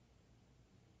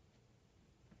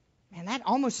 Man, that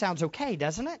almost sounds okay,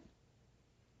 doesn't it?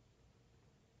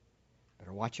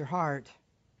 Better watch your heart.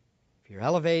 If you're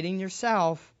elevating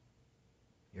yourself,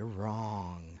 you're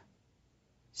wrong.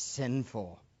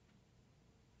 Sinful.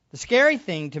 The scary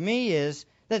thing to me is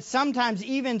that sometimes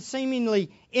even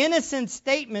seemingly innocent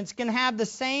statements can have the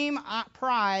same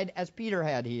pride as Peter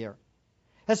had here.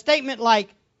 A statement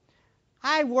like,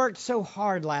 I worked so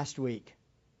hard last week.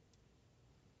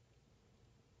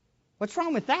 What's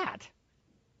wrong with that?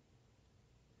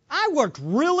 I worked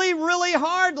really, really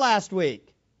hard last week.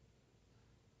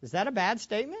 Is that a bad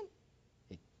statement?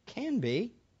 It can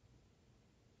be,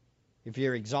 if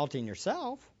you're exalting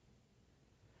yourself.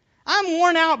 I'm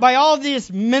worn out by all this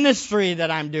ministry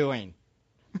that I'm doing.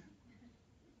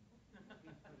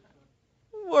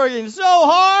 Working so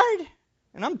hard,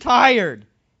 and I'm tired.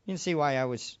 You can see why I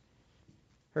was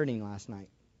hurting last night.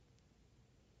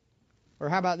 Or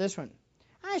how about this one?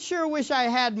 I sure wish I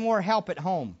had more help at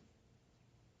home.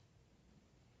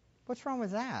 What's wrong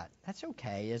with that? That's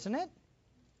okay, isn't it?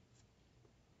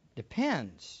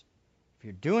 Depends. If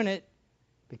you're doing it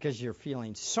because you're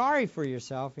feeling sorry for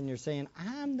yourself and you're saying,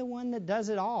 I'm the one that does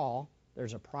it all,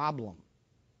 there's a problem.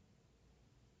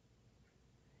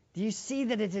 Do you see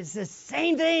that it is the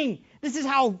same thing? This is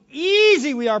how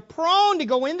easy we are prone to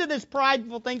go into this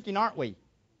prideful thinking, aren't we?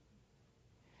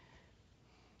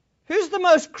 Who's the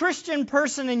most Christian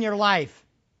person in your life?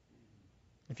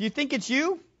 If you think it's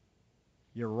you,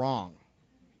 you're wrong.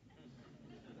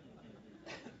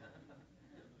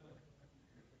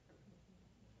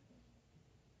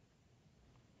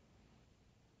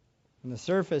 On the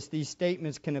surface, these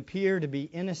statements can appear to be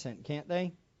innocent, can't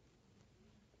they?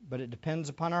 But it depends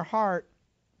upon our heart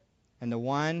and the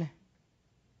one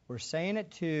we're saying it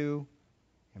to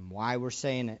and why we're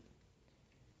saying it.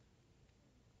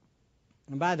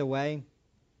 And by the way,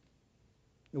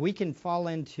 we can fall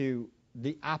into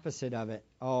the opposite of it.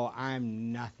 Oh,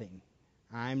 I'm nothing.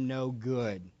 I'm no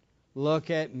good. Look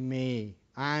at me.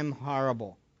 I'm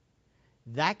horrible.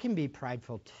 That can be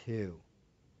prideful too.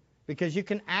 Because you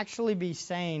can actually be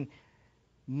saying,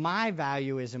 my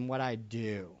value is in what I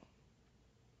do.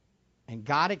 And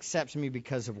God accepts me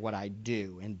because of what I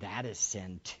do. And that is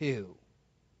sin too.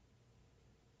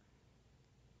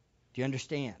 Do you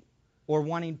understand? Or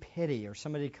wanting pity, or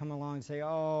somebody come along and say,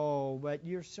 oh, but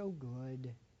you're so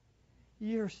good.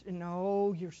 You're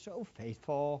so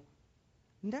faithful.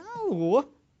 No.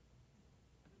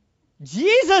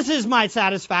 Jesus is my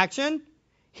satisfaction.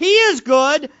 He is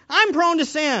good. I'm prone to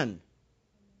sin.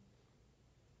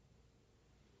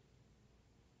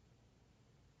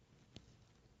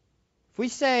 If we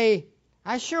say,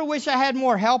 I sure wish I had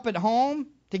more help at home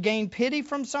to gain pity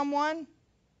from someone,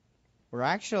 we're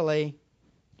actually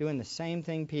doing the same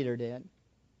thing Peter did.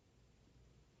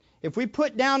 If we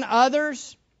put down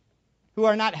others who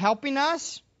are not helping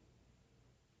us,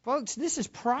 folks, this is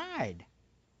pride.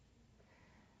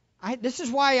 This is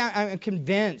why I'm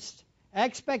convinced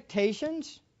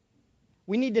expectations,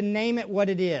 we need to name it what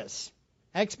it is.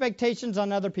 Expectations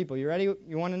on other people. You ready?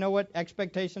 You want to know what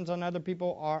expectations on other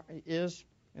people is?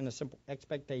 In a simple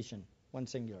expectation, one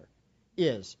singular.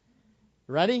 Is.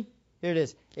 Ready? Here it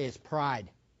is. It's pride.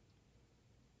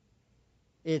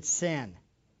 It's sin.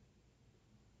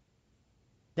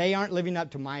 They aren't living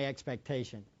up to my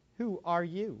expectation. Who are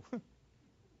you?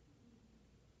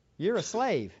 You're a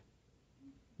slave.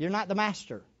 You're not the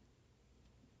master.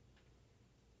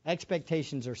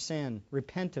 Expectations are sin.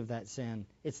 Repent of that sin.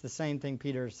 It's the same thing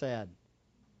Peter said.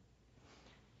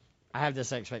 I have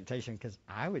this expectation because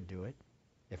I would do it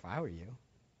if I were you.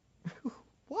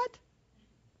 What?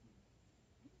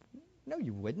 No,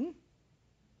 you wouldn't.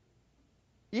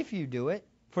 If you do it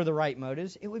for the right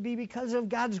motives, it would be because of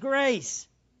God's grace.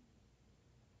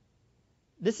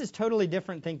 This is totally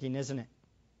different thinking, isn't it?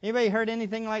 Anybody heard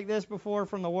anything like this before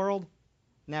from the world?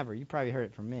 Never. You probably heard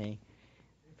it from me.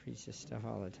 I preach this stuff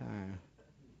all the time.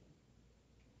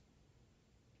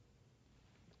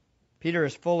 Peter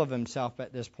is full of himself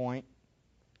at this point,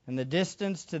 and the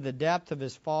distance to the depth of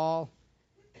his fall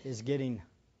is getting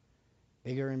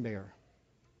bigger and bigger.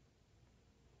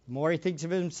 The more he thinks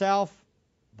of himself,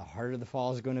 the harder the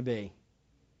fall is going to be.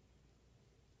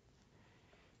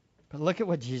 But look at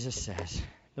what Jesus says.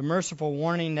 The merciful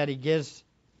warning that he gives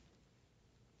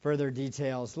further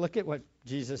details. Look at what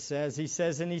Jesus says. He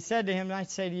says, and he said to him, I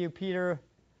say to you, Peter,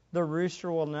 the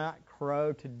rooster will not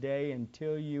crow today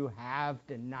until you have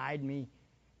denied me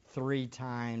 3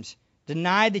 times.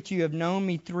 Deny that you have known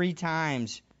me 3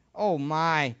 times. Oh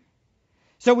my.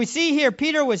 So we see here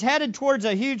Peter was headed towards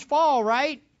a huge fall,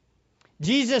 right?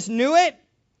 Jesus knew it.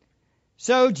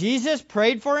 So Jesus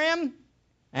prayed for him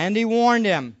and he warned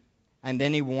him. And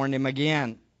then he warned him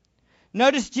again.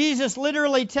 Notice Jesus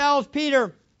literally tells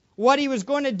Peter what he was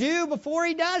going to do before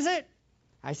he does it.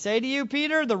 I say to you,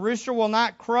 Peter, the rooster will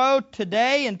not crow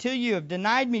today until you have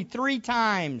denied me 3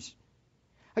 times.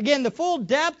 Again, the full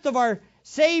depth of our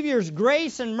Savior's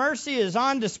grace and mercy is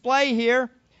on display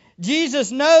here.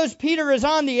 Jesus knows Peter is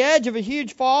on the edge of a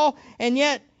huge fall, and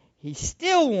yet he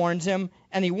still warns him,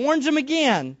 and he warns him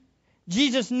again.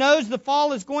 Jesus knows the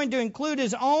fall is going to include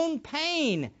his own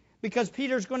pain because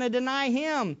Peter's going to deny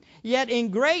him. Yet in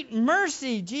great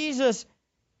mercy, Jesus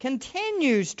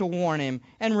continues to warn him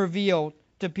and reveal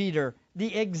to Peter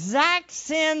the exact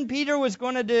sin Peter was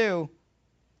going to do.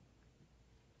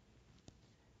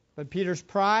 But Peter's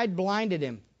pride blinded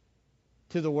him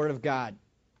to the Word of God.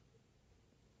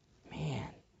 Man,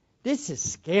 this is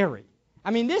scary.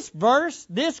 I mean, this verse,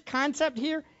 this concept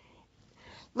here,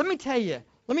 let me tell you,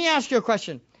 let me ask you a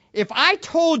question. If I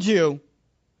told you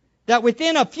that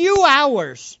within a few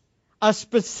hours, a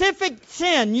specific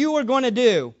sin you were going to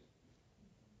do,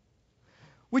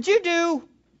 would you do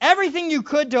everything you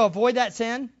could to avoid that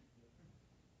sin?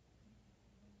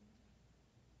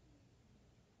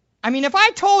 I mean, if I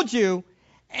told you,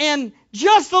 in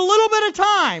just a little bit of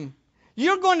time,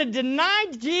 you're going to deny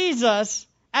Jesus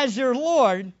as your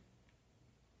Lord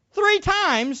 3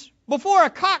 times before a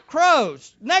cock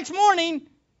crows. Next morning,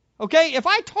 okay, if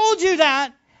I told you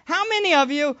that, how many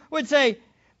of you would say,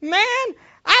 man,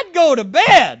 I'd go to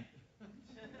bed.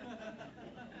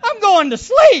 I'm going to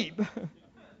sleep.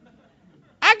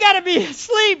 I got to be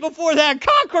asleep before that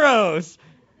cock crows.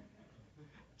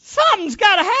 Something's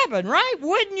got to happen, right?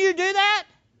 Wouldn't you do that?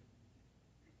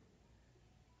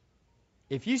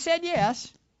 If you said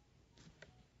yes,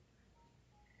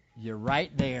 you're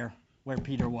right there where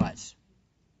Peter was.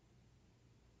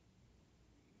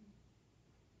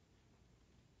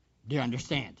 Do you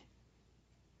understand?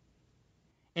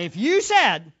 If you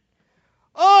said,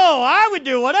 oh, I would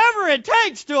do whatever it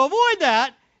takes to avoid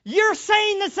that, you're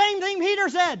saying the same thing Peter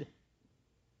said.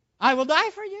 I will die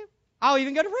for you. I'll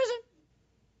even go to prison.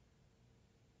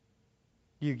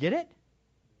 You get it?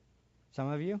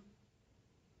 Some of you?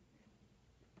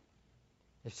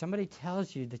 If somebody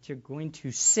tells you that you're going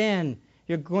to sin,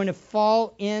 you're going to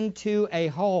fall into a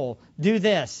hole, do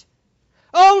this.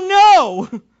 Oh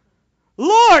no!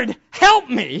 Lord, help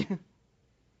me!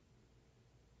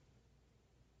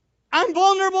 I'm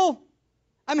vulnerable.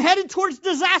 I'm headed towards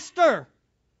disaster.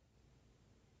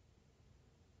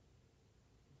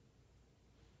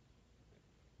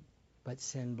 But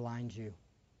sin blinds you.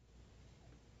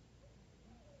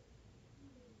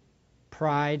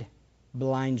 Pride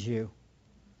blinds you.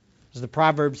 As the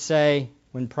Proverbs say,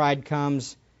 when pride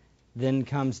comes, then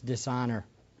comes dishonor.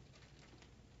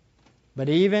 But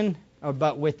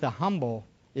with the humble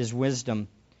is wisdom.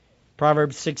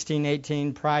 Proverbs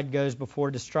 16:18, pride goes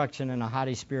before destruction and a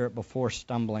haughty spirit before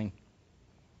stumbling.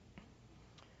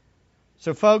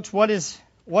 So folks, what is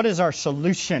our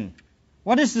solution?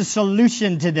 What is the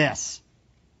solution to this?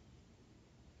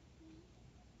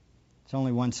 It's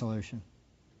only one solution.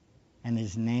 And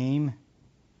his name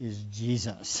is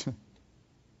Jesus.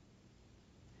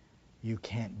 You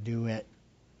can't do it.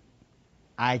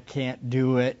 I can't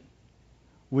do it.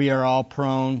 We are all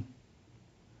prone.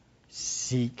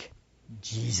 Seek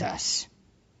Jesus.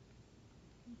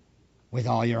 with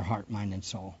all your heart, mind, and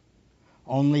soul.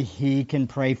 Only He can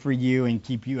pray for you and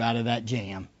keep you out of that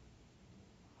jam.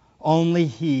 Only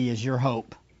He is your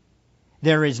hope.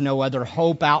 There is no other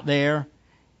hope out there.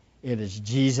 It is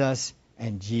Jesus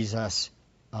and Jesus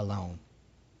alone.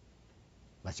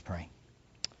 Let's pray.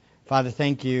 Father,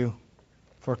 thank you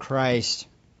for Christ.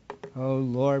 Oh,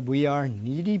 Lord, we are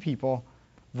needy people,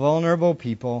 vulnerable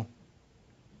people,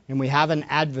 and we have an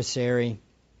adversary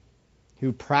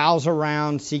who prowls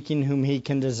around seeking whom he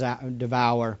can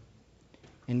devour.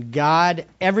 And God,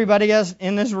 everybody else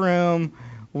in this room,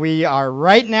 we are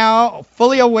right now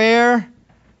fully aware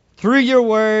through your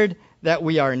word that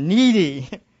we are needy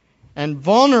and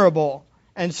vulnerable.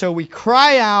 And so we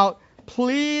cry out,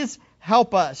 please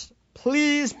help us.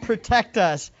 Please protect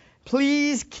us.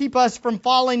 Please keep us from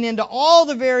falling into all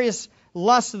the various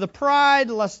lusts of the pride,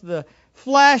 lusts of the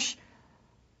flesh,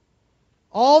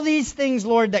 all these things,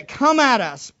 Lord, that come at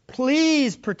us.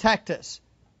 Please protect us.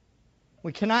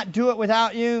 We cannot do it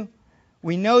without you.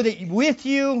 We know that with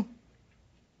you,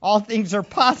 all things are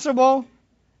possible.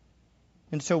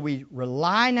 And so we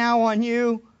rely now on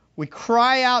you. We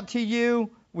cry out to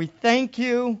you. We thank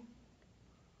you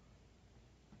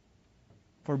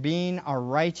for being our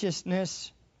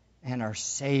righteousness and our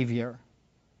Savior.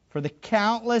 For the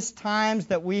countless times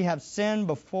that we have sinned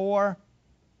before,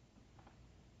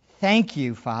 thank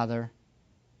you, Father,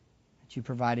 that you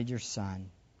provided your Son.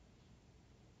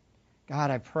 God,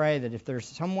 I pray that if there's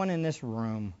someone in this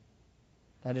room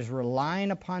that is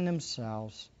relying upon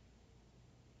themselves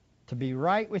to be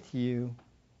right with you,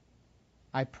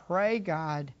 I pray,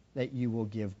 God, that you will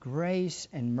give grace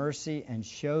and mercy and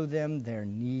show them their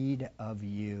need of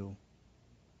you.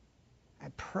 I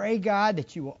pray, God,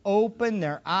 that you will open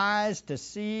their eyes to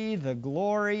see the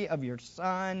glory of your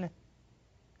Son.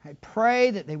 I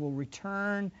pray that they will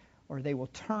return or they will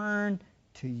turn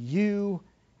to you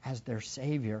as their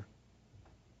Savior.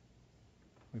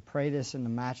 We pray this in the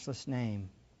matchless name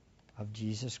of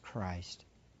Jesus Christ.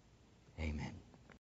 Amen.